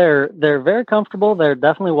 So they're very comfortable. They're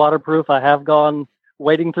definitely waterproof. I have gone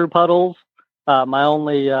wading through puddles. My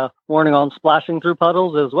only warning on splashing through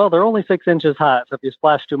puddles is, well, they're only 6 inches high. So if you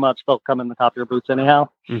splash too much, they'll come in the top of your boots anyhow.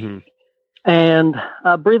 Mm-hmm. And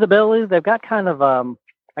breathability, they've got kind of,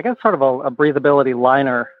 I guess, sort of a breathability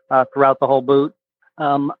liner throughout the whole boot.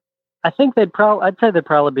 I think I'd say they'd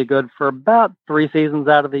probably be good for about 3 seasons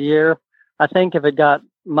out of the year. I think if it got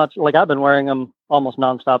much, like I've been wearing them almost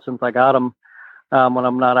nonstop since I got them when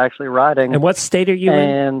I'm not actually riding. And what state are you in?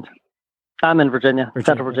 And I'm in Virginia,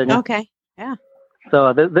 Central Virginia. Okay. Yeah.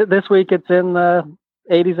 So this week it's in the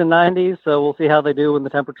 80s and 90s. So we'll see how they do when the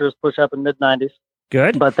temperatures push up in mid 90s.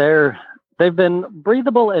 Good. But they've been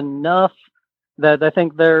breathable enough that I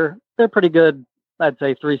think they're pretty good. I'd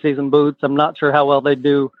say 3-season boots. I'm not sure how well they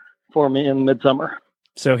do for me in midsummer.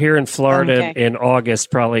 So here in Florida in August,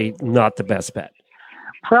 probably not the best bet.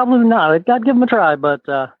 Probably not. I'd give them a try, but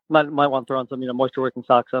might want to throw on some moisture wicking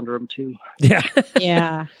socks under them too.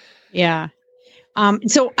 Yeah. Yeah.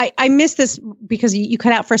 So I missed this because you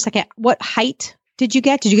cut out for a second. What height did you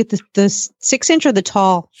get? Did you get the 6 inch or the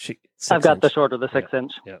tall? I've got the shorter, the 6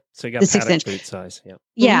 inch. Yeah. So you got The paddock 6 inch boot size. Yeah.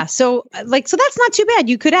 Yeah. So that's not too bad.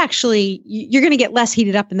 You could actually, you're going to get less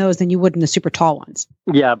heated up in those than you would in the super tall ones.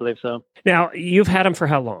 Yeah, I believe so. Now, you've had them for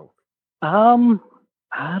how long?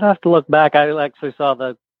 I'd have to look back. I actually saw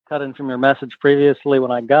the cut in from your message previously when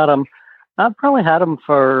I got them. I've probably had them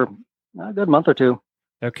for a good month or two.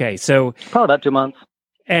 Okay. So probably about 2 months.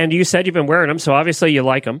 And you said you've been wearing them, so obviously you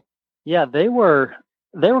like them. Yeah, they were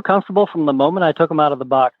comfortable from the moment I took them out of the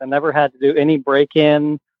box. I never had to do any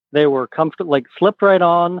break-in. They were comfortable, like slipped right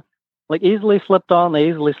on, like easily slipped on. They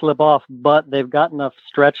easily slip off, but they've got enough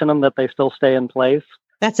stretch in them that they still stay in place.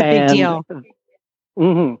 That's a big deal.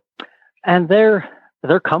 Mm-hmm. And they're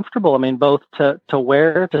comfortable. I mean, both to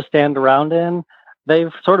wear, to stand around in.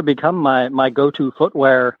 They've sort of become my go-to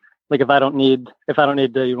footwear. Like if I don't need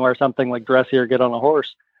to wear something like dressy or get on a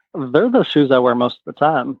horse, they're the shoes I wear most of the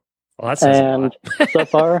time. Well, that says a lot. So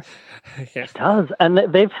far, it does. And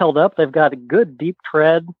they've held up. They've got a good deep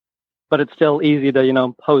tread, but it's still easy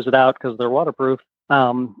to, hose it out because they're waterproof.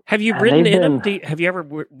 Have you ridden in them? Have you ever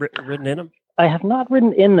ridden in them? I have not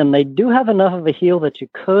ridden in them. They do have enough of a heel that you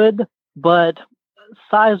could, but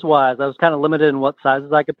size-wise, I was kind of limited in what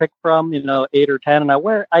sizes I could pick from, 8 or 10.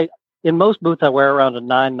 And in most boots, I wear around a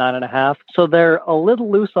 9.5. So they're a little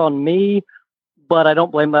loose on me, but I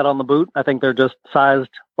don't blame that on the boot. I think they're just sized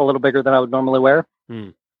a little bigger than I would normally wear.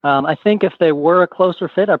 I think if they were a closer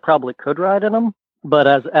fit, I probably could ride in them. But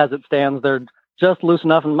as it stands, they're just loose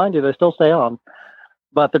enough. And mind you, they still stay on.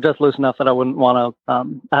 But they're just loose enough that I wouldn't want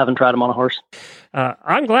to. I haven't tried them on a horse.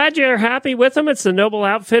 I'm glad you're happy with them. It's the Noble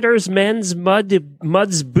Outfitters men's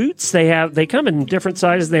muds boots. They come in different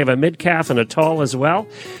sizes. They have a mid calf and a tall as well.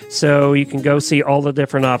 So you can go see all the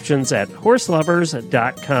different options at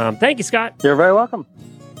horselovers.com. Thank you, Scott. You're very welcome.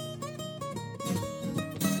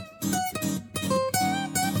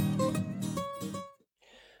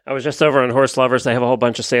 I was just over on Horse Lovers. They have a whole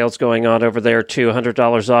bunch of sales going on over there, too.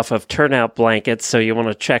 $100 off of turnout blankets. So you want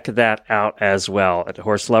to check that out as well at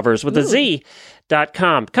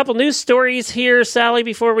horselovers.com. Couple news stories here, Sally,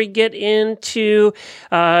 before we get into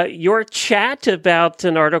your chat about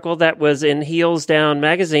an article that was in Heels Down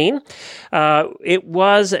magazine. It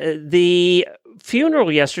was the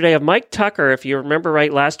funeral yesterday of Mike Tucker. If you remember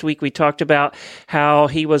right, last week we talked about how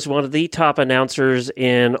he was one of the top announcers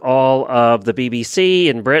in all of the BBC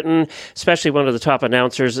in Britain, especially one of the top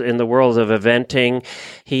announcers in the world of eventing.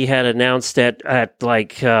 He had announced at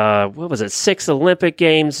 6 Olympic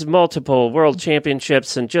Games, multiple World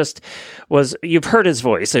Championships, and you've heard his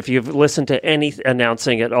voice. If you've listened to any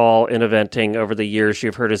announcing at all in eventing over the years,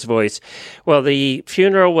 you've heard his voice. Well, the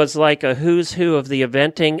funeral was like a who's who of the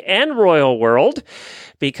eventing and royal world,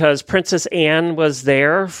 because Princess Anne was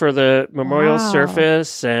there for the memorial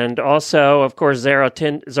service, and also, of course,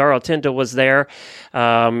 Zaratinda was there.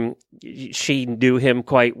 She knew him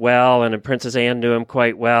quite well, and Princess Anne knew him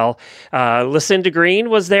quite well. Lucinda Green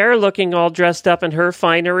was there, looking all dressed up in her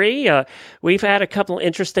finery. We've had a couple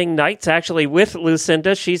interesting nights, actually, with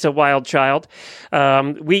Lucinda. She's a wild child.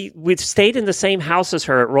 We've stayed in the same house as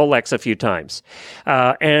her at Rolex a few times.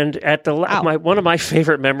 And at one of my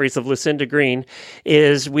favorite memories of Lucinda Green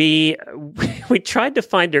is we tried to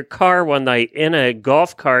find her car one night in a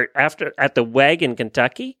golf cart at the Weg in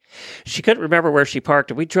Kentucky. She couldn't remember where she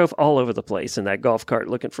parked, and we drove all over the place in that golf cart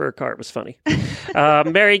looking for her car. It was funny.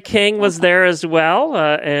 Mary King was there as well,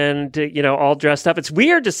 and all dressed up. It's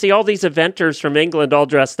weird to see all these eventers from England all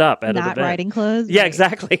dressed up at an event. Not riding clothes. Yeah,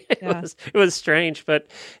 exactly. Yeah. It was strange, but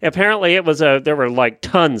apparently there were like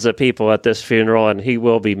tons of people at this funeral, and he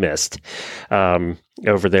will be missed.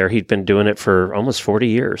 Over there, he'd been doing it for almost 40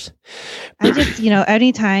 years. I just,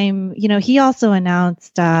 anytime, he also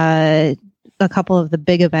announced a couple of the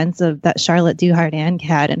big events that Charlotte Duhart-Ann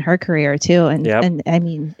had in her career too. And I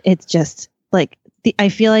mean, it's just like, I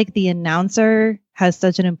feel like the announcer has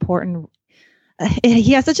such an important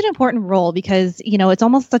role because, it's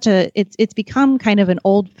almost it's become kind of an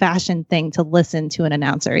old fashioned thing to listen to an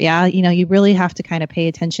announcer. Yeah. You really have to kind of pay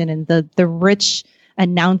attention, and the rich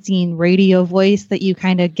announcing radio voice that you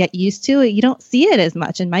kind of get used to, you don't see it as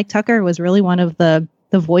much. And Mike Tucker was really one of the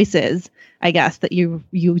voices, I guess, that you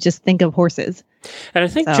just think of horses. And I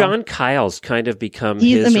think John Kyle's kind of become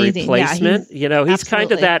his amazing. replacement. Yeah, he's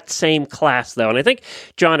kind of that same class, though. And I think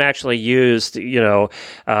John actually used,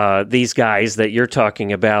 these guys that you're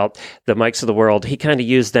talking about, the Mikes of the world, he kind of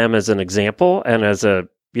used them as an example and as to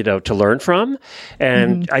learn from.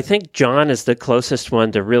 And I think John is the closest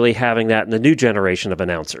one to really having that in the new generation of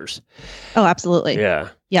announcers. Oh, absolutely. Yeah.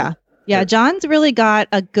 Yeah. Yeah, John's really got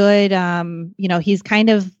a good, he's kind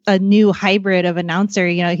of a new hybrid of announcer.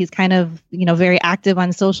 He's kind of, very active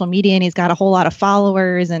on social media, and he's got a whole lot of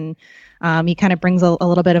followers, and he kind of brings a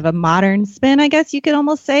little bit of a modern spin, I guess you could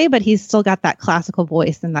almost say, but he's still got that classical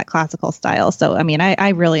voice and that classical style. So, I mean, I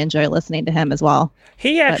really enjoy listening to him as well.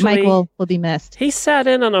 Mike will be missed. He sat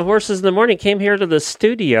in on the Horses in the Morning, came here to the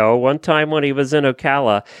studio one time when he was in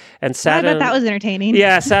Ocala, and sat in. That was entertaining.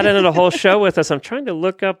 Yeah, sat in on a whole show with us. I'm trying to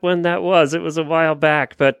look up when that was. It was a while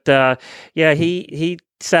back, but he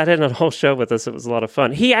sat in on a whole show with us. It was a lot of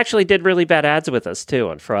fun. He actually did really bad ads with us too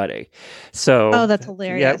on Friday. So that's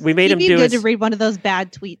hilarious. Yeah, we made him do. Good to read one of those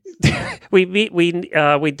bad tweets. we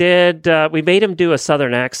made him do a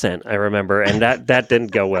Southern accent. I remember, and that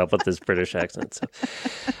didn't go well with his British accent. So.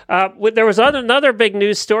 There was another big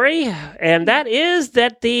news story, and that is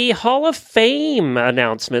that the Hall of Fame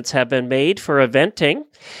announcements have been made for eventing.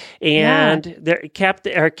 And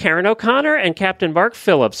Karen O'Connor and Captain Mark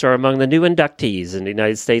Phillips are among the new inductees in the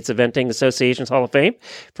United States Eventing Association's Hall of Fame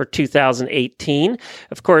for 2018.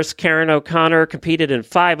 Of course, Karen O'Connor competed in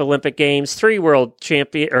 5 Olympic Games, 3 World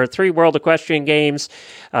Equestrian Games,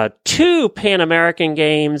 2 Pan American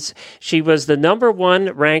Games. She was the number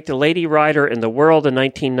 1 ranked lady rider in the world in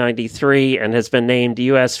 1993 and has been named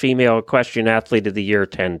U.S. Female Equestrian Athlete of the Year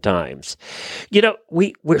 10 times.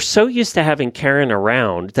 We're so used to having Karen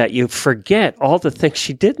around that you forget all the things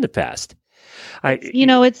she did in the past. I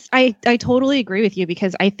totally agree with you,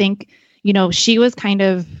 because I think, she was kind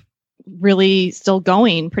of really still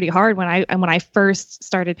going pretty hard when I first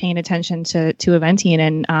started paying attention to eventing.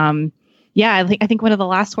 And I think one of the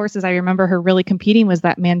last horses I remember her really competing was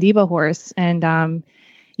that Mandiba horse. And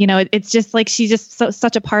it's just like she's just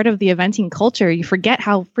such a part of the eventing culture. You forget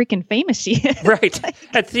how freaking famous she is. Right.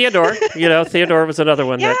 And Theodore, Theodore was another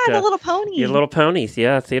one. Yeah, the little pony. The little ponies.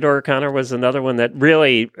 Yeah, Theodore O'Connor was another one that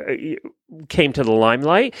really came to the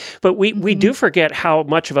limelight. But we do forget how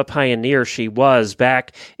much of a pioneer she was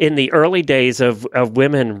back in the early days of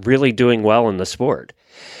women really doing well in the sport.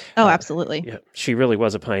 Oh, absolutely. Yeah, she really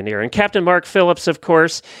was a pioneer. And Captain Mark Phillips, of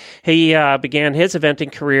course, he began his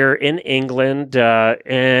eventing career in England,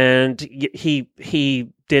 and he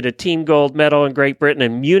did a team gold medal in Great Britain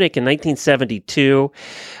in Munich in 1972.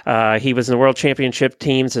 He was in the World Championship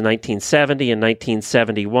teams in 1970 and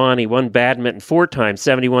 1971. He won badminton 4 times,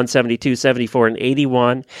 71, 72, 74, and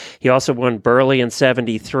 81. He also won Burghley in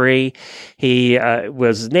 73. He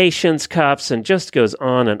was Nations Cups and just goes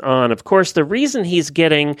on and on. Of course, the reason he's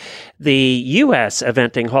getting the U.S.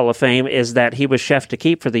 Eventing Hall of Fame is that he was chef de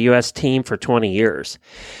keep for the U.S. team for 20 years.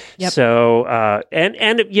 Yep. So,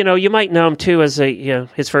 and you might know him too as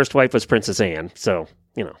his first wife was Princess Anne. So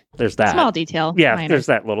there's that. Small detail. Yeah, minor, there's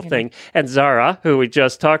that little thing. And Zara, who we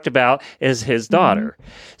just talked about, is his daughter.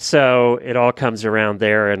 So it all comes around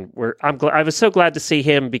there, and I was so glad to see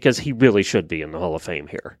him because he really should be in the Hall of Fame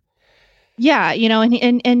here. Yeah,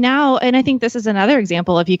 and now, and I think this is another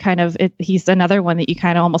example of he's another one that you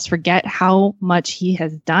kind of almost forget how much he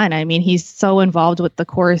has done. I mean, he's so involved with the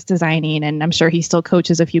course designing, and I'm sure he still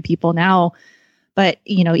coaches a few people now. But,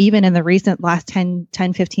 even in the recent last 10,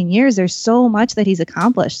 15 years, there's so much that he's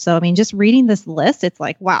accomplished. So, I mean, just reading this list, it's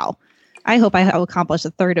like, wow, I hope I will accomplish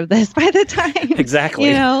a third of this by the time. Exactly.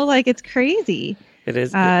 It's crazy. It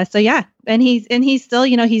is. So yeah, and he's still,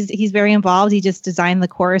 he's very involved. He just designed the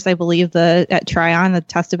course, I believe, at Tryon, the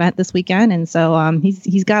test event this weekend, and so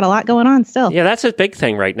he's got a lot going on still. Yeah, that's a big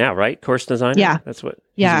thing right now, right? Course design. Yeah, that's what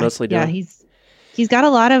he's mostly doing. Yeah, he's got a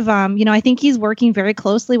lot of I think he's working very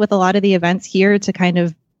closely with a lot of the events here to kind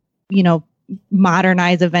of,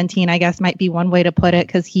 modernize eventing, I guess might be one way to put it,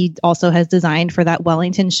 because he also has designed for that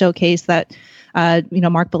Wellington showcase that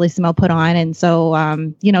Mark Bellissimo put on, and so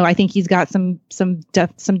I think he's got some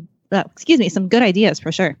good ideas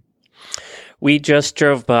for sure. We just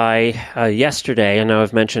drove by yesterday. I know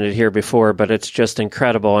I've mentioned it here before, but it's just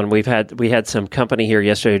incredible. And we had some company here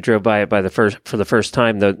yesterday who drove by it for the first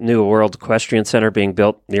time. The new World Equestrian Center being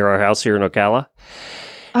built near our house here in Ocala.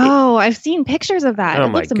 Oh, I've seen pictures of that. Oh,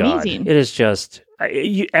 it looks amazing. It is just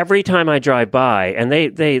every time I drive by, and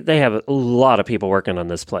they have a lot of people working on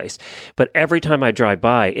this place, but every time I drive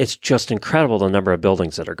by, it's just incredible the number of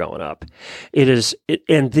buildings that are going up.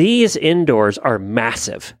 And these indoors are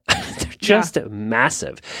massive. Just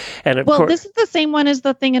massive. And of course, this is the same one as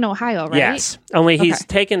the thing in Ohio, right? Yes, only he's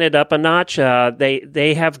taken it up a notch.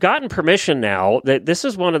 They have gotten permission now. This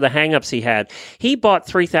is one of the hangups he had. He bought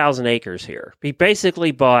 3,000 acres here. He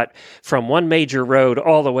basically bought from one major road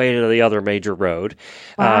all the way to the other major road.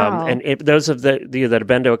 Wow. Those of you that have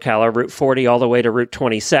been to Ocala, Route 40 all the way to Route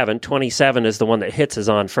 27. 27 is the one that hits us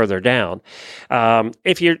on further down.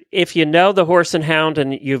 If you know the Horse and Hound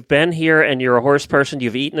and you've been here and you're a horse person,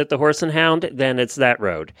 you've eaten at the Horse and Hound, then it's that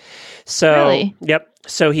road. So, really? Yep.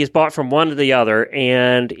 So he's bought from one to the other,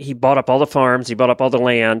 and he bought up all the farms, he bought up all the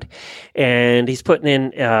land, and he's putting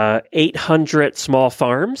in 800 small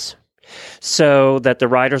farms so that the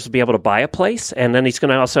riders will be able to buy a place. And then he's going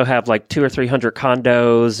to also have like 200 or 300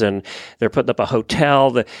 condos, and they're putting up a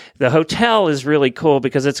hotel. The hotel is really cool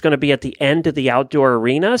because it's going to be at the end of the outdoor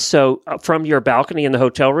arena. So from your balcony in the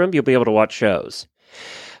hotel room, you'll be able to watch shows.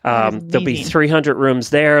 There'll be 300 rooms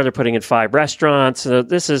there. They're putting in 5 restaurants. So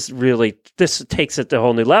this takes it to a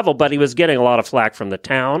whole new level. But he was getting a lot of flack from the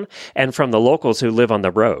town and from the locals who live on the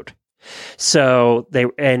road. So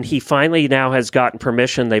he finally now has gotten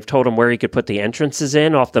permission. They've told him where he could put the entrances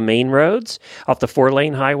in off the main roads, off the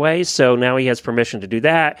 4-lane highways. So now he has permission to do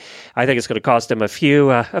that. I think it's going to cost him a few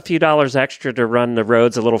dollars extra to run the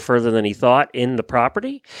roads a little further than he thought in the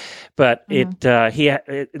property. But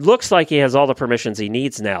it looks like he has all the permissions he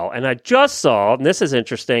needs now. And I just saw, and this is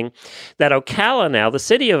interesting, that Ocala now, the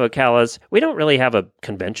city of Ocala, we don't really have a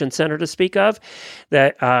convention center to speak of.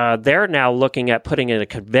 That they're now looking at putting in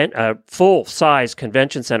a full-size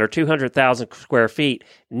convention center, 200,000 square feet,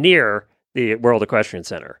 near the World Equestrian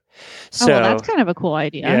Center. So, that's kind of a cool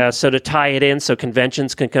idea. Yeah, so to tie it in so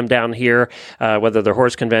conventions can come down here, whether they're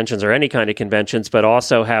horse conventions or any kind of conventions, but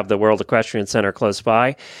also have the World Equestrian Center close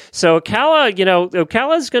by. So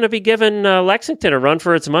Ocala is going to be giving Lexington a run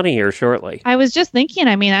for its money here shortly. I was just thinking,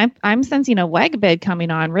 I mean, I'm sensing a WEG bid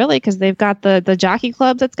coming on, really, because they've got the jockey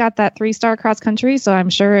club that's got that 3-star cross country. So I'm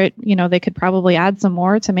sure they could probably add some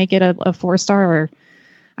more to make it a 4-star or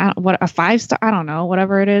a 5-star. I don't know,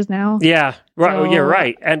 whatever it is now. Yeah, right. You're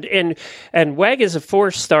right. And WEG is a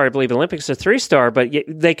 4-star, I believe. Olympics a 3-star, but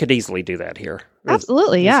they could easily do that here.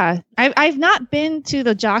 Absolutely, yeah. I've not been to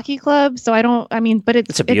the jockey club, so I don't. I mean, but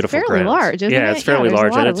it's a beautiful fairly grounds. large, isn't it? It's fairly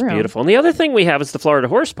large, and it's beautiful. And the other thing we have is the Florida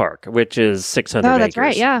Horse Park, which is 600 acres. Oh, that's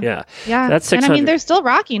right. Yeah. That's 600. And I mean, there's still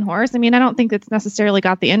Rocking Horse. I mean, I don't think it's necessarily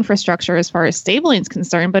got the infrastructure as far as stabling is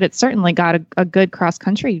concerned, but it's certainly got a good cross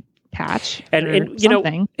country patch. And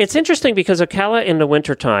it's interesting because Ocala in the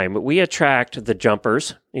wintertime, we attract the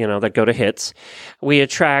jumpers, that go to hits. We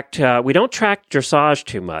don't track dressage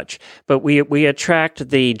too much, but we attract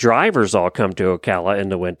the drivers all come to Ocala in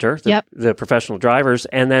the winter, the professional drivers,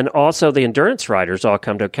 and then also the endurance riders all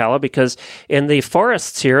come to Ocala because in the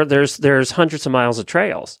forests here, there's hundreds of miles of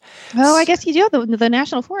trails. Oh, I guess you do have the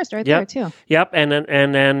national forest right there too. Yep,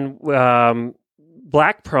 and then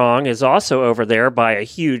Black Prong is also over there by a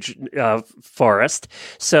huge forest,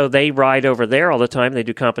 so they ride over there all the time. They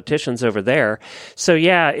do competitions over there. So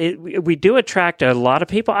yeah, we do attract a lot of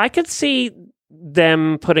people. I could see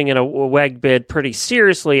them putting in a WEG bid pretty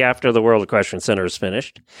seriously after the World Equestrian Center is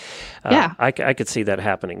finished. Yeah. I could see that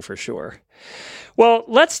happening for sure. Well,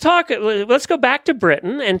 let's go back to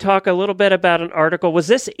Britain and talk a little bit about an article. Was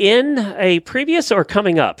this in a previous or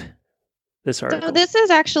coming up? This article? So this is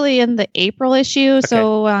actually in the April issue,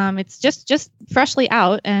 so it's just freshly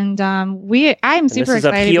out, and I'm super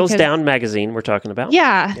excited. This is Heels Down magazine we're talking about.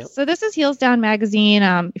 Yeah, Yep. So this is Heels Down magazine.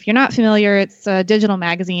 If you're not familiar, it's a digital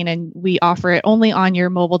magazine, and we offer it only on your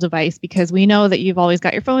mobile device because we know that you've always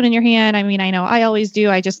got your phone in your hand. I mean, I know I always do.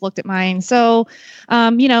 I just looked at mine, so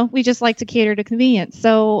we just like to cater to convenience.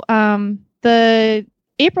 So the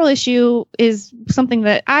April issue is something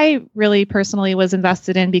that I really personally was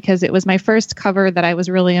invested in because it was my first cover that I was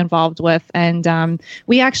really involved with. And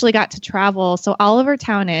we actually got to travel. So Oliver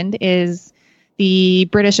Townend is the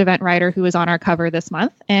British event writer who was on our cover this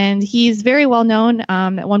month. And he's very well known.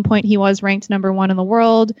 At one point, he was ranked #1 in the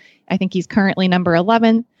world. I think he's currently number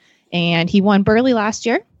 11. And he won Burley last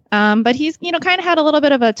year. But he's, kind of had a little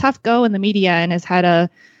bit of a tough go in the media and has had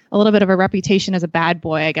a little bit of a reputation as a bad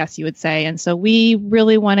boy, I guess you would say. And so we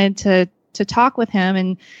really wanted to talk with him.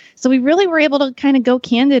 And so we really were able to kind of go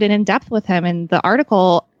candid and in depth with him. And the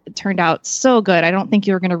article turned out so good. I don't think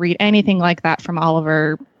you were going to read anything like that from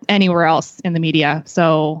Oliver anywhere else in the media.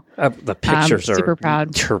 So the pictures are super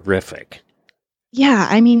proud. Terrific. Yeah.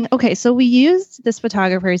 I mean, okay. So we used this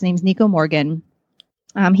photographer. His name's Nico Morgan.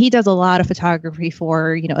 He does a lot of photography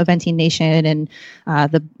for, Eventing Nation and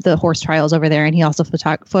the horse trials over there. And he also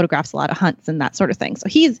photographs a lot of hunts and that sort of thing. So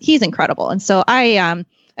he's incredible. And so I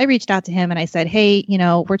reached out to him and I said, hey,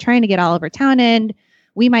 we're trying to get Oliver Townend.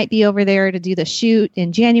 We might be over there to do the shoot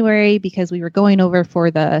in January because we were going over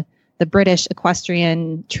for the British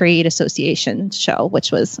Equestrian Trade Association show,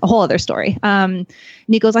 which was a whole other story.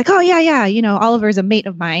 Nico's like, oh yeah. Oliver's a mate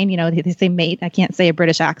of mine. They say mate. I can't say a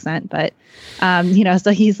British accent, but,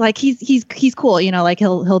 so he's like, he's cool, like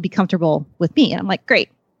he'll be comfortable with me. And I'm like, great.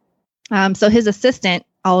 So his assistant,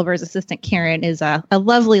 Oliver's assistant, Karen, is a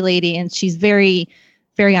lovely lady, and she's very,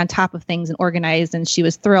 very on top of things and organized. And she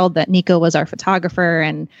was thrilled that Nico was our photographer.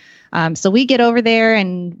 And so we get over there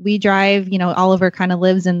and we drive, Oliver kind of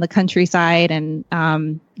lives in the countryside. And,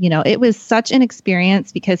 it was such an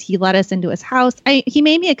experience because he let us into his house. He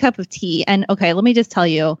made me a cup of tea. And okay, let me just tell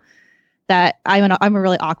you that I'm a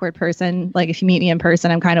really awkward person. Like if you meet me in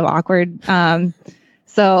person, I'm kind of awkward.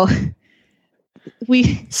 So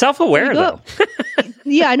we self-aware though.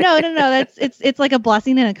 Yeah, no. It's like a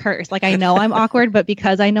blessing and a curse. Like I know I'm awkward, but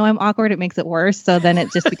because I know I'm awkward, it makes it worse. So then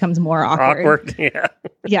it just becomes more awkward. Yeah.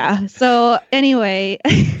 Yeah. So anyway,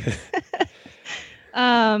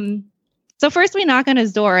 so first we knock on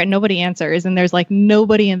his door and nobody answers, and there's like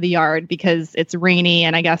nobody in the yard because it's rainy,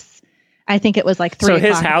 and I think it was like 3 o'clock. So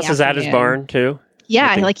his house is at his barn too.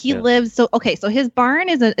 Yeah, like he lives. So okay, so his barn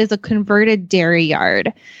is a converted dairy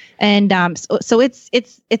yard, and so it's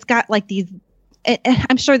got like these.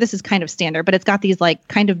 I'm sure this is kind of standard, but it's got these like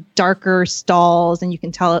kind of darker stalls, and you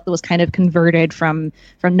can tell it was kind of converted from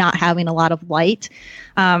not having a lot of light.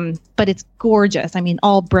 But it's gorgeous. I mean,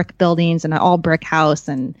 all brick buildings and an all brick house,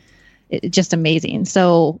 and it's just amazing.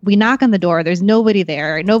 So we knock on the door. There's nobody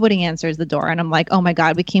there. Nobody answers the door, and I'm like, oh my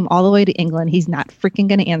God, we came all the way to England. He's not freaking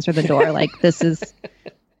going to answer the door. Like this is.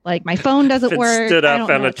 Like my phone doesn't work. Stood up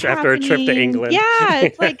after a trip to England. Yeah,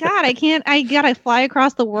 it's like God. I gotta fly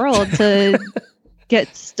across the world to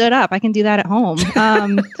get stood up. I can do that at home.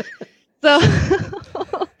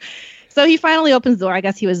 So he finally opens the door. I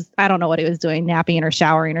guess I don't know what he was doing, napping or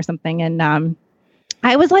showering or something. And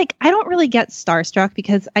I was like, I don't really get starstruck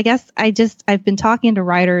because I guess I've been talking to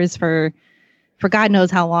writers for God knows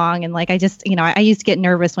how long, and like I used to get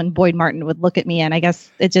nervous when Boyd Martin would look at me, and I guess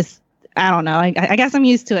it just. I don't know. I guess I'm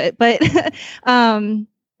used to it, but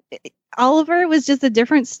Oliver was just a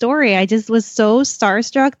different story. I just was so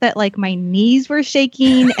starstruck that like my knees were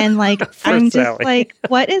shaking, and like I'm just like,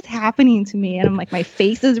 what is happening to me? And I'm like, my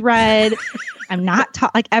face is red. I'm not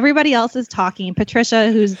like everybody else is talking.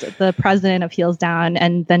 Patricia, who's the president of Heels Down,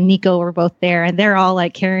 and then Nico were both there, and they're all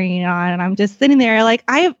like carrying on, and I'm just sitting there like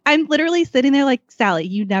I'm literally sitting there like, Sally,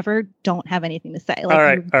 you never don't have anything to say.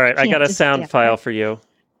 Like, all right. I got a sound file for you.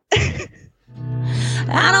 I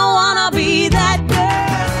don't wanna be that girl.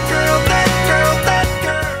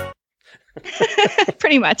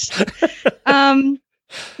 Pretty much.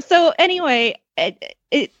 So anyway,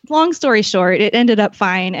 long story short, it ended up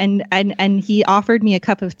fine, and he offered me a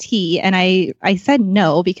cup of tea, and I said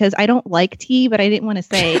no because I don't like tea, but I didn't want to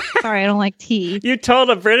say sorry, I don't like tea. You told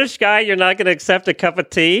a British guy you're not going to accept a cup of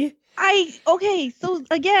tea? So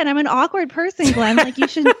again, I'm an awkward person, Glenn. Like you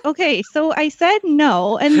should. Okay, so I said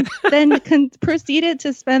no, and then proceeded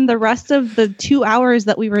to spend the rest of the 2 hours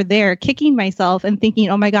that we were there kicking myself and thinking,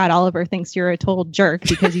 "Oh my God, Oliver thinks you're a total jerk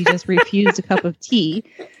because you just refused a cup of tea."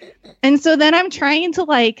 And so then I'm trying to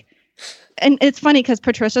and it's funny because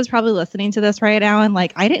Patricia's probably listening to this right now, and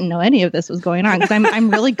I didn't know any of this was going on because I'm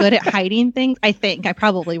really good at hiding things. I think I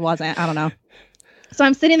probably wasn't. I don't know. So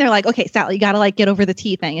I'm sitting there okay, Sally, you got to get over the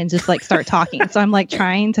tea thing and just start talking. So I'm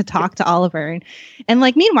trying to talk to Oliver. And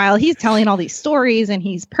meanwhile, he's telling all these stories and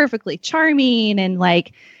he's perfectly charming. And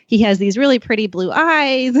he has these really pretty blue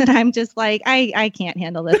eyes. And I'm just I can't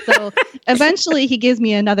handle this. So eventually he gives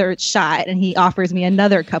me another shot and he offers me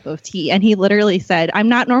another cup of tea. And he literally said, I'm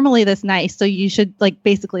not normally this nice. So you should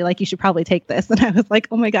basically you should probably take this. And I was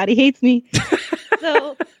oh my God, he hates me.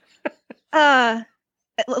 So,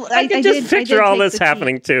 I can just picture all this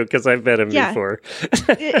happening too, because I've met him before.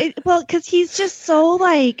 Well, because he's just so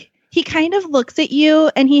he kind of looks at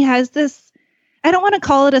you and he has this, I don't want to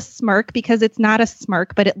call it a smirk because it's not a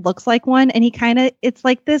smirk, but it looks like one. And he kind of, it's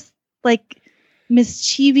this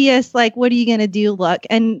mischievous, what are you going to do look?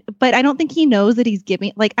 But I don't think he knows that he's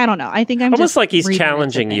giving, I don't know. I think I'm almost he's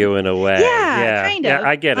challenging you in a way. Yeah, kind of. Yeah,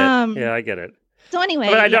 I get it. I get it. So anyway,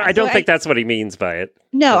 but I don't think that's what he means by it.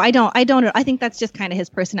 No, I don't. I think that's just kind of his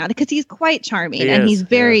personality because he's quite charming and he's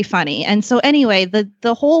very funny. And so anyway,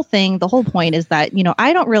 the whole point is that,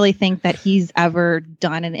 I don't really think that he's ever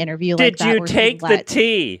done an interview like that. Did you take the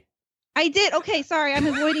tea? I did. Okay, sorry. I'm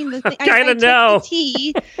avoiding the thing. I know.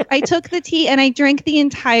 I took the tea and I drank the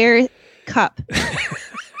entire cup.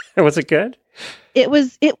 Was it good? It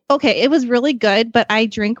was really good, but I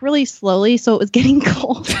drink really slowly, so it was getting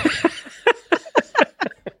cold.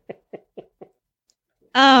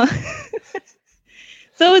 So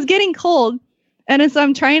it was getting cold, and so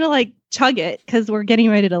I'm trying to chug it because we're getting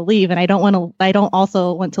ready to leave, and I don't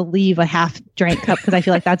also want to leave a half drank cup because I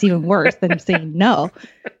feel that's even worse than saying no.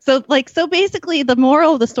 So basically the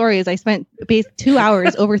moral of the story is I spent 2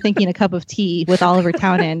 hours overthinking a cup of tea with Oliver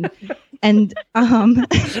Townend, and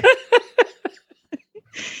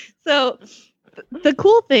so the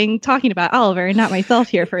cool thing, talking about Oliver and not myself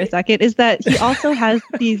here for a second, is that he also has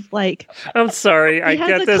these I'm sorry, I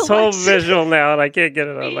get this whole visual now and I can't get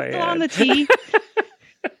it on my head. On the tea.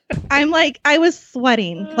 I'm I was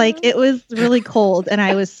sweating. It was really cold and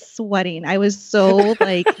I was sweating. I was so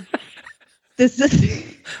this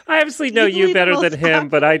is. I obviously know you better than him,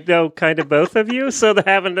 but I know kind of both of you. So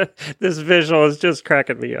this visual is just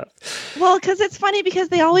cracking me up. Well, because it's funny because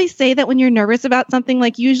they always say that when you're nervous about something,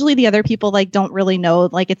 usually the other people don't really know,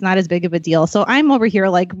 it's not as big of a deal. So I'm over here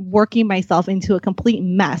working myself into a complete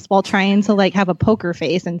mess while trying to have a poker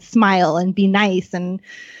face and smile and be nice, and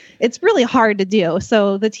it's really hard to do.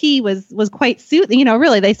 So the tea was quite soothing.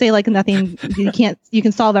 Really, they say nothing. You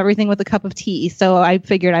can solve everything with a cup of tea. So I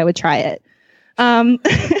figured I would try it. But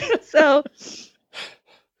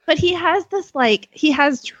he has this he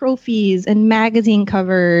has trophies and magazine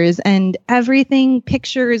covers and everything,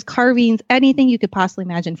 pictures, carvings, anything you could possibly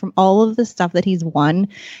imagine from all of the stuff that he's won.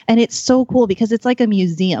 And it's so cool because it's a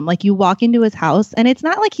museum. You walk into his house and it's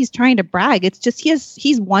not he's trying to brag. It's just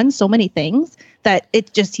he's won so many things that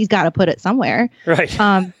he's got to put it somewhere. Right.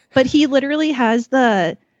 But he literally has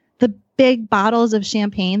the big bottles of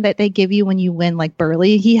champagne that they give you when you win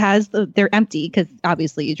Burley. He has they're empty because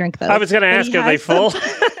obviously you drink those. I was going to ask, are they full?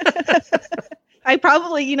 I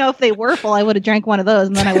probably, if they were full, I would have drank one of those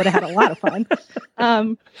and then I would have had a lot of fun.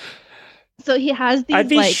 So he has these. I'd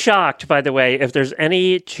be shocked, by the way, if there's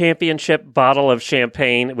any championship bottle of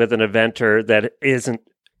champagne with an eventer that isn't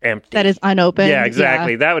empty. That is unopened. Yeah,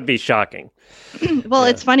 exactly. Yeah. That would be shocking. Well,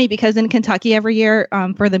 It's funny because in Kentucky every year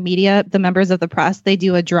for the media, the members of the press, they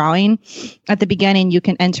do a drawing. At the beginning, you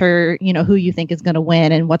can enter, who you think is going to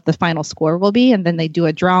win and what the final score will be. And then they do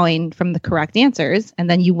a drawing from the correct answers. And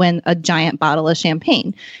then you win a giant bottle of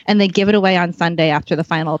champagne. And they give it away on Sunday after the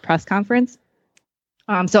final press conference.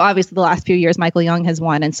 So obviously the last few years, Michael Young has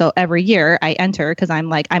won. And so every year I enter because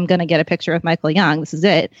I'm I'm going to get a picture of Michael Young. This is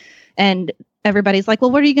it. And everybody's well,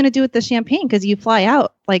 what are you going to do with the champagne? Because you fly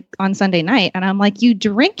out on Sunday night. And I'm you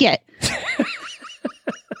drink it.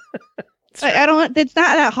 I don't, it's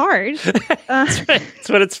not that hard. That's right. That's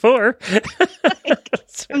what it's for.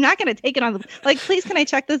 I'm not going to take it on the, please, can I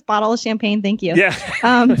check this bottle of champagne? Thank you.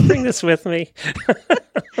 Yeah. Bring this with me.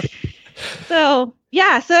 So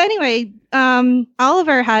anyway,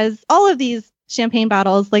 Oliver has all of these champagne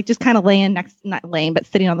bottles, just kind of not laying, but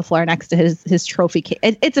sitting on the floor next to his trophy case.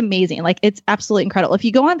 It's amazing. It's absolutely incredible. If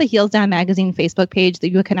you go on the Heels Down Magazine Facebook page,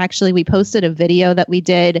 that you can we posted a video that we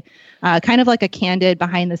did, kind of a candid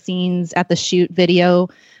behind the scenes at the shoot video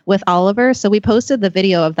with Oliver. So we posted the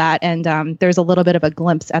video of that, and there's a little bit of a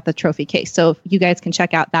glimpse at the trophy case. So you guys can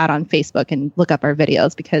check out that on Facebook and look up our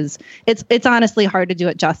videos, because it's honestly hard to do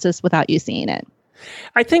it justice without you seeing it.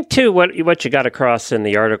 I think too, what you got across in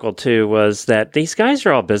the article too was that these guys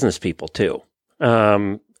are all business people too.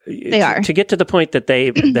 They are. To get to the point that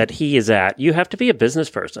that he is at, you have to be a business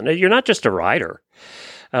person. You're not just a wrider.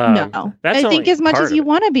 No, I think as much as you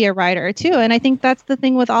want to be a writer too. And I think that's the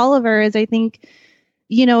thing with Oliver is I think,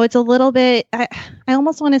 it's a little bit, I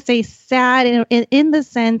almost want to say sad in the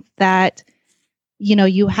sense that,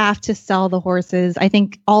 you have to sell the horses. I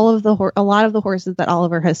think a lot of the horses that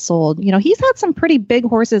Oliver has sold, he's had some pretty big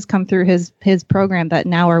horses come through his program that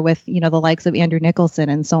now are with, the likes of Andrew Nicholson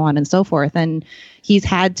and so on and so forth. And he's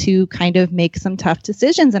had to kind of make some tough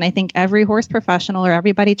decisions. And I think every horse professional or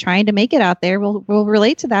everybody trying to make it out there will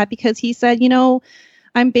relate to that, because he said,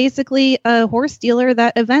 I'm basically a horse dealer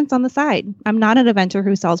that events on the side. I'm not an eventer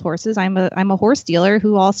who sells horses. I'm a horse dealer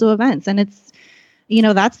who also events. And it's,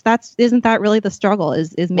 isn't that really the struggle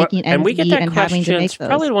is making ends meet and having to make those?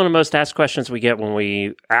 Probably one of the most asked questions we get when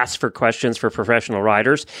we ask for questions for professional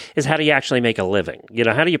riders is, how do you actually make a living?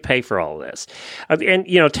 How do you pay for all of this? And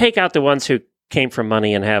take out the ones who came from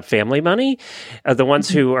money and have family money. The ones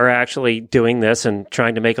who are actually doing this and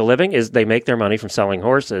trying to make a living is they make their money from selling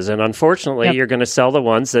horses. And unfortunately, you're going to sell the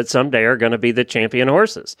ones that someday are going to be the champion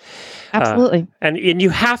horses. Absolutely. And you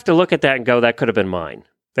have to look at that and go, that could have been mine.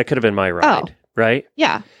 That could have been my ride. Oh. Right?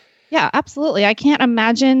 Yeah. Yeah, absolutely. I can't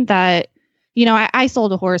imagine that, I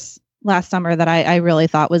sold a horse last summer that I really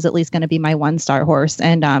thought was at least going to be my 1-star horse.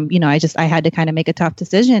 And, I had to kind of make a tough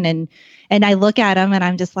decision. And I look at him and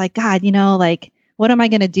I'm just like, God, what am I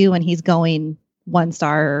going to do when he's going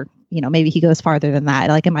 1-star? Or, maybe he goes farther than that.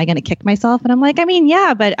 Like, am I going to kick myself? And I'm like,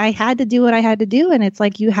 yeah, but I had to do what I had to do. And it's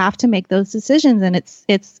like, you have to make those decisions. And it's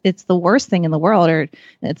the worst thing in the world, or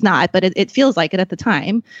it's not, but it feels like it at the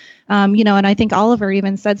time. And I think Oliver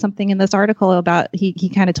even said something in this article about, he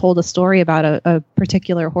kind of told a story about a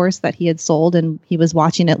particular horse that he had sold, and he was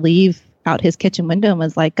watching it leave out his kitchen window and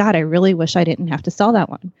was like, God, I really wish I didn't have to sell that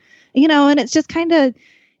one. And it's just kind of,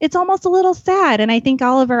 it's almost a little sad. And I think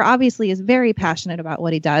Oliver obviously is very passionate about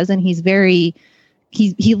what he does. And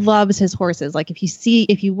he loves his horses. Like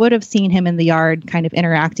if you would have seen him in the yard kind of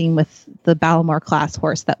interacting with the Ballamore class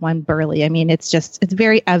horse that won Burley, it's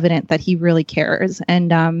very evident that he really cares.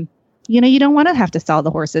 And, you don't want to have to sell the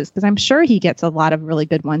horses, because I'm sure he gets a lot of really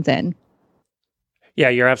good ones in. Yeah,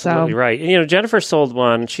 you're absolutely right. And, Jennifer sold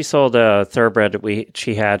one. She sold a thoroughbred that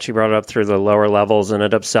she had. She brought it up through the lower levels and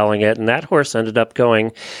ended up selling it. And that horse ended up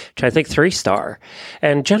going to, I think, 3-star.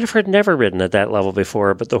 And Jennifer had never ridden at that level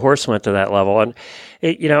before, but the horse went to that level. And,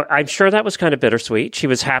 I'm sure that was kind of bittersweet. She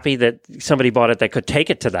was happy that somebody bought it that could take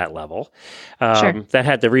it to that level, sure. that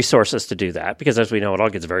had the resources to do that. Because as we know, it all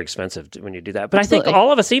gets very expensive when you do that. But absolutely. I think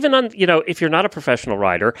all of us, even on, if you're not a professional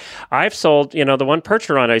rider, I've sold, the one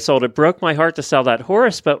Percheron I sold, it broke my heart to sell that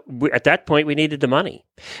horse, but at that point we needed the money.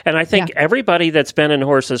 And I think everybody that's been in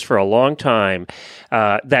horses for a long time,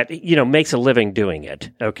 that, makes a living doing it.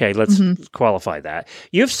 Okay, let's qualify that.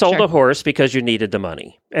 You've sold a horse because you needed the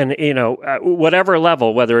money. And, whatever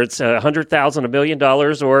level, whether it's $100,000, $1 million,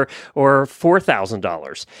 or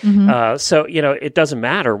 $4,000. So, it doesn't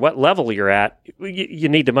matter what level you're at. You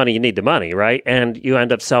need the money, right? And you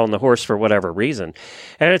end up selling the horse for whatever reason.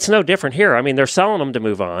 And it's no different here. They're selling them to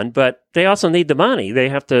move on, but they also need the money. They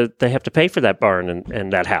have to pay for that barn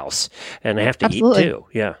and that house, and they have to eat too.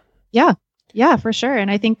 Yeah. Yeah. Yeah, for sure.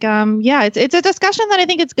 And I think, it's a discussion that I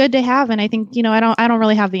think it's good to have. And I think, I don't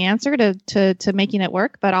really have the answer to making it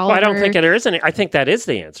work, but I don't think there is any. I think that is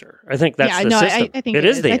the answer. I think that's the system. I think it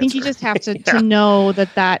is the answer. I think you just have to know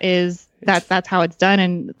that's how it's done.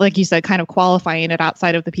 And like you said, kind of qualifying it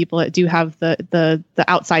outside of the people that do have the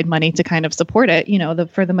outside money to kind of support it,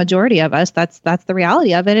 for the majority of us, that's the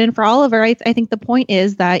reality of it. And for Oliver, I think the point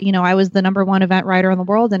is that, I was the #1 event rider in the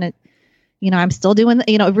world, and it, I'm still doing,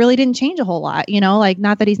 it really didn't change a whole lot, like,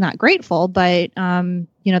 not that he's not grateful, but,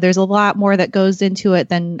 there's a lot more that goes into it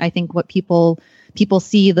than I think what people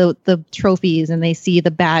see the trophies, and they see the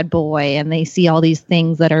bad boy, and they see all these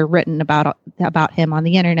things that are written about him on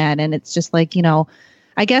the internet. And it's just like,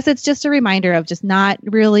 I guess it's just a reminder of just not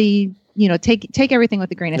really, take everything with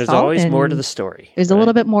a grain of salt. There's always more to the story. There's a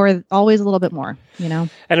little bit more, always a little bit more, And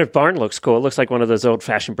if barn looks cool, it looks like one of those old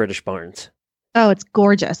fashioned British barns. Oh, it's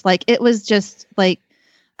gorgeous. Like, it was just like,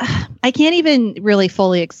 I can't even really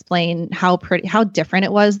fully explain how different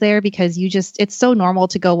it was there, because it's so normal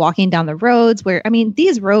to go walking down the roads where,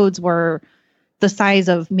 these roads were the size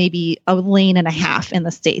of maybe a lane and a half in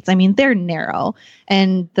the States. They're narrow,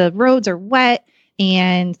 and the roads are wet,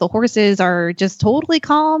 And the horses are just totally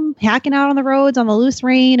calm, hacking out on the roads on the loose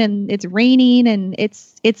rein, and it's raining, and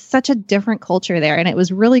it's such a different culture there. And it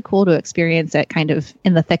was really cool to experience it kind of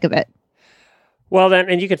in the thick of it. Well, then,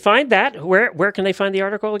 and you can find that. Where can they find the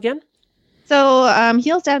article again? So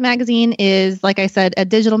Heels Down Magazine is, like I said, a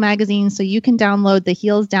digital magazine. So you can download the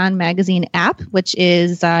Heels Down Magazine app, which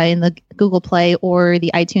is in the Google Play or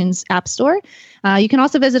the iTunes App Store. You can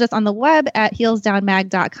also visit us on the web at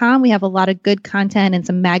heelsdownmag.com. We have a lot of good content and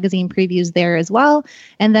some magazine previews there as well.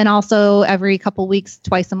 And then also every couple weeks,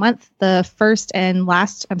 twice a month, the first and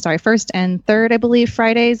third, I believe,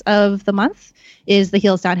 Fridays of the month is the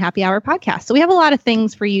Heels Down Happy Hour podcast. So we have a lot of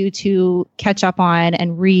things for you to catch up on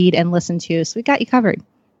and read and listen to. So we got you covered.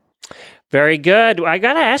 Very good. I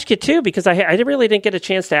got to ask you, too, because I really didn't get a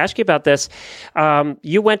chance to ask you about this.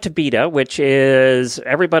 You went to Beta, which is,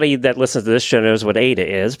 everybody that listens to this show knows what Ada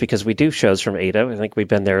is, because we do shows from Ada. I think we've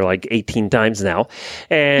been there like 18 times now.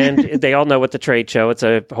 And they all know what the trade show. It's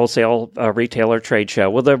a wholesale retailer trade show.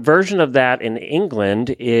 Well, the version of that in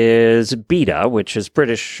England is Beta, which is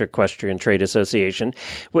British Equestrian Trade Association.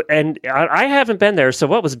 And I haven't been there, so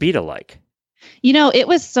what was Beta like? You know, it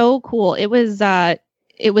was so cool. It was a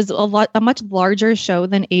much larger show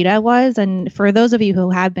than Ada was. And for those of you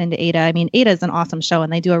who have been to Ada, I mean, Ada is an awesome show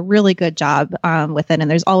and they do a really good job with it. And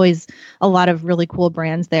there's always a lot of really cool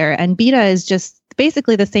brands there. And Beta is just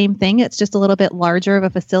basically the same thing. It's just a little bit larger of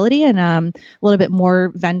a facility and a little bit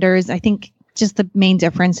more vendors. I think just the main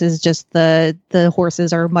difference is just the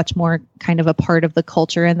horses are much more kind of a part of the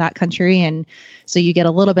culture in that country. And so you get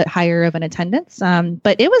a little bit higher of an attendance.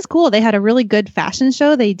 But it was cool. They had a really good fashion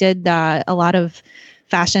show. They did a lot of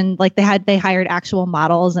fashion, like they hired actual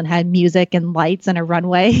models and had music and lights and a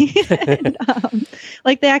runway. And,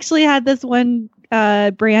 like they actually had this one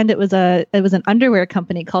brand. It was an underwear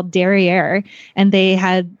company called Derriere, and they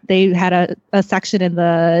had a section in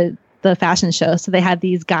the fashion show. So they had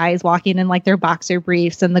these guys walking in like their boxer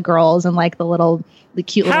briefs and the girls and like the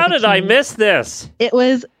cute little How did bikinis. I miss this? It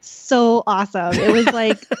was so awesome. It was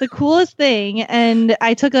like the coolest thing. And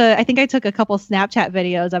I think I took a couple Snapchat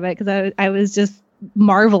videos of it because I was just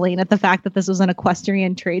marveling at the fact that this was an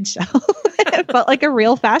equestrian trade show. It felt like a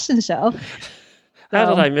real fashion show. How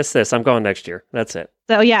did I miss this? I'm going next year. That's it.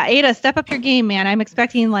 So yeah, Ada, step up your game, man. I'm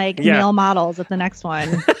expecting male models at the next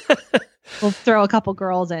one. We'll throw a couple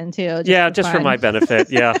girls in too. Just for my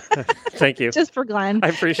benefit. Yeah. Thank you. Just for Glenn. I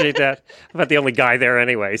appreciate that. I'm not the only guy there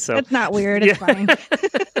anyway, so. It's not weird. It's fine.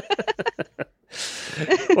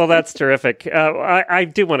 Well, that's terrific. I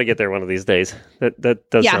do want to get there one of these days. That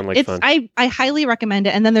does sound like fun. I highly recommend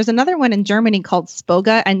it. And then there's another one in Germany called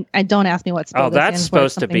Spoga. And don't ask me what Spoga is. Oh, that's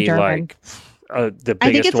supposed to be German. like the biggest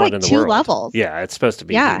I think it's one like in the 2 world. levels. Yeah, it's supposed to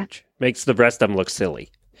be huge. Makes the rest of them look silly.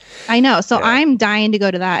 I know. So I'm dying to go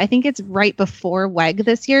to that. I think it's right before WEG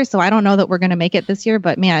this year. So I don't know that we're going to make it this year,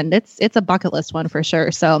 but man, it's a bucket list one for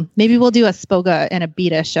sure. So maybe we'll do a Spoga and a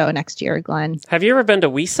Beta show next year, Glenn. Have you ever been to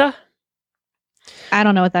WISA? I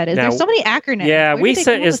don't know what that is. There's so many acronyms. Yeah,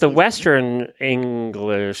 WISA is the Western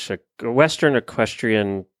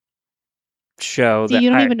Equestrian show. So you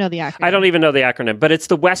don't even know the acronym. I don't even know the acronym, but it's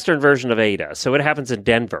the Western version of Ada. So it happens in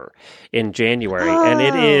Denver in January, and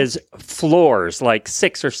it is floors, like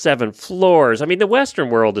 6 or 7 floors. I mean, the Western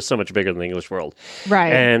world is so much bigger than the English world.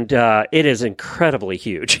 Right. And it is incredibly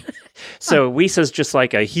huge. So WISA's just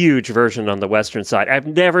like a huge version on the Western side. I've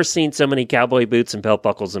never seen so many cowboy boots and belt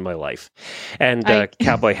buckles in my life. And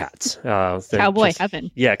cowboy hats. Cowboy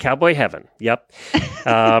heaven. Yeah, cowboy heaven. Yep.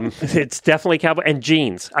 It's definitely cowboy. And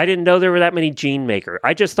jeans. I didn't know there were that many jean maker.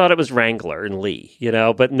 I just thought it was Wrangler and Lee,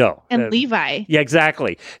 but no. And Levi. Yeah,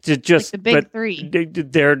 exactly. Just like the big 3.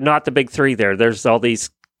 They're not the big 3 there. There's all these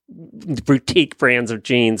boutique brands of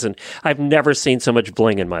jeans, and I've never seen so much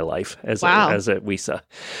bling in my life as at WISA.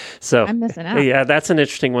 So I'm missing out. Yeah, that's an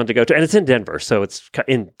interesting one to go to, and it's in Denver, so it's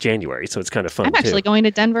in January, so it's kind of fun. I'm actually going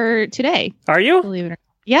to Denver today. Are you? Believe it or not.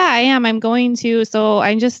 Yeah, I am. I'm going to. So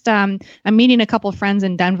I'm just I'm meeting a couple friends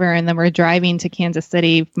in Denver, and then we're driving to Kansas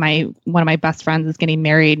City. One of my best friends is getting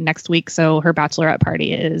married next week, so her bachelorette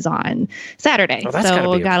party is on Saturday. Oh, that's so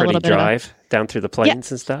gotta be a pretty drive down through the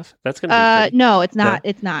plains and stuff. That's gonna be pretty. No, it's not. No?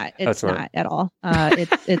 It's not. It's not at all.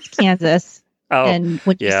 It's Kansas. Oh, and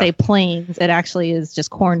when you say plains, it actually is just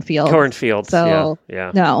cornfields. Cornfields. So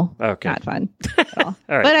yeah. No, okay. Not fun. All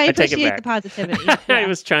right. But I appreciate the positivity. Yeah. I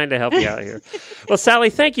was trying to help you out here. Well, Sally,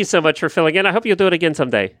 thank you so much for filling in. I hope you'll do it again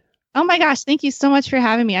someday. Oh my gosh. Thank you so much for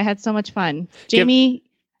having me. I had so much fun. Jamie,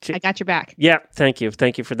 I got your back. Yeah, thank you.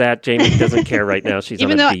 Thank you for that. Jamie doesn't care right now. She's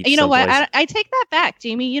Even on a though, beach you know someplace. what? I take that back,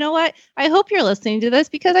 Jamie. You know what? I hope you're listening to this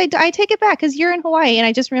because I take it back because you're in Hawaii and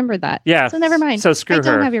I just remembered that. Yeah. So never mind. So screw I her.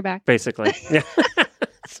 don't have your back. Basically. Yeah.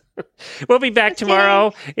 We'll be back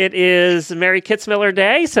tomorrow. It is Mary Kitzmiller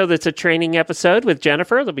Day, so that's a training episode with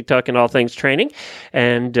Jennifer. They'll be talking all things training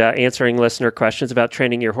and answering listener questions about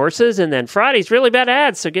training your horses. And then Friday's really bad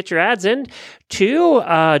ads, so get your ads in to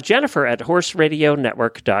Jennifer at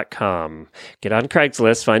horseradionetwork.com. Get on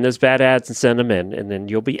Craigslist, find those bad ads and send them in, and then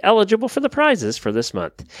you'll be eligible for the prizes for this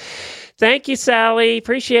month. Thank you, Sally.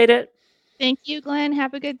 Appreciate it. Thank you, Glenn.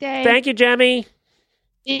 Have a good day. Thank you, Jemmy.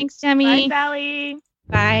 Thanks, Jemmy. Bye, Sally.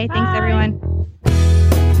 Bye. Thanks, everyone.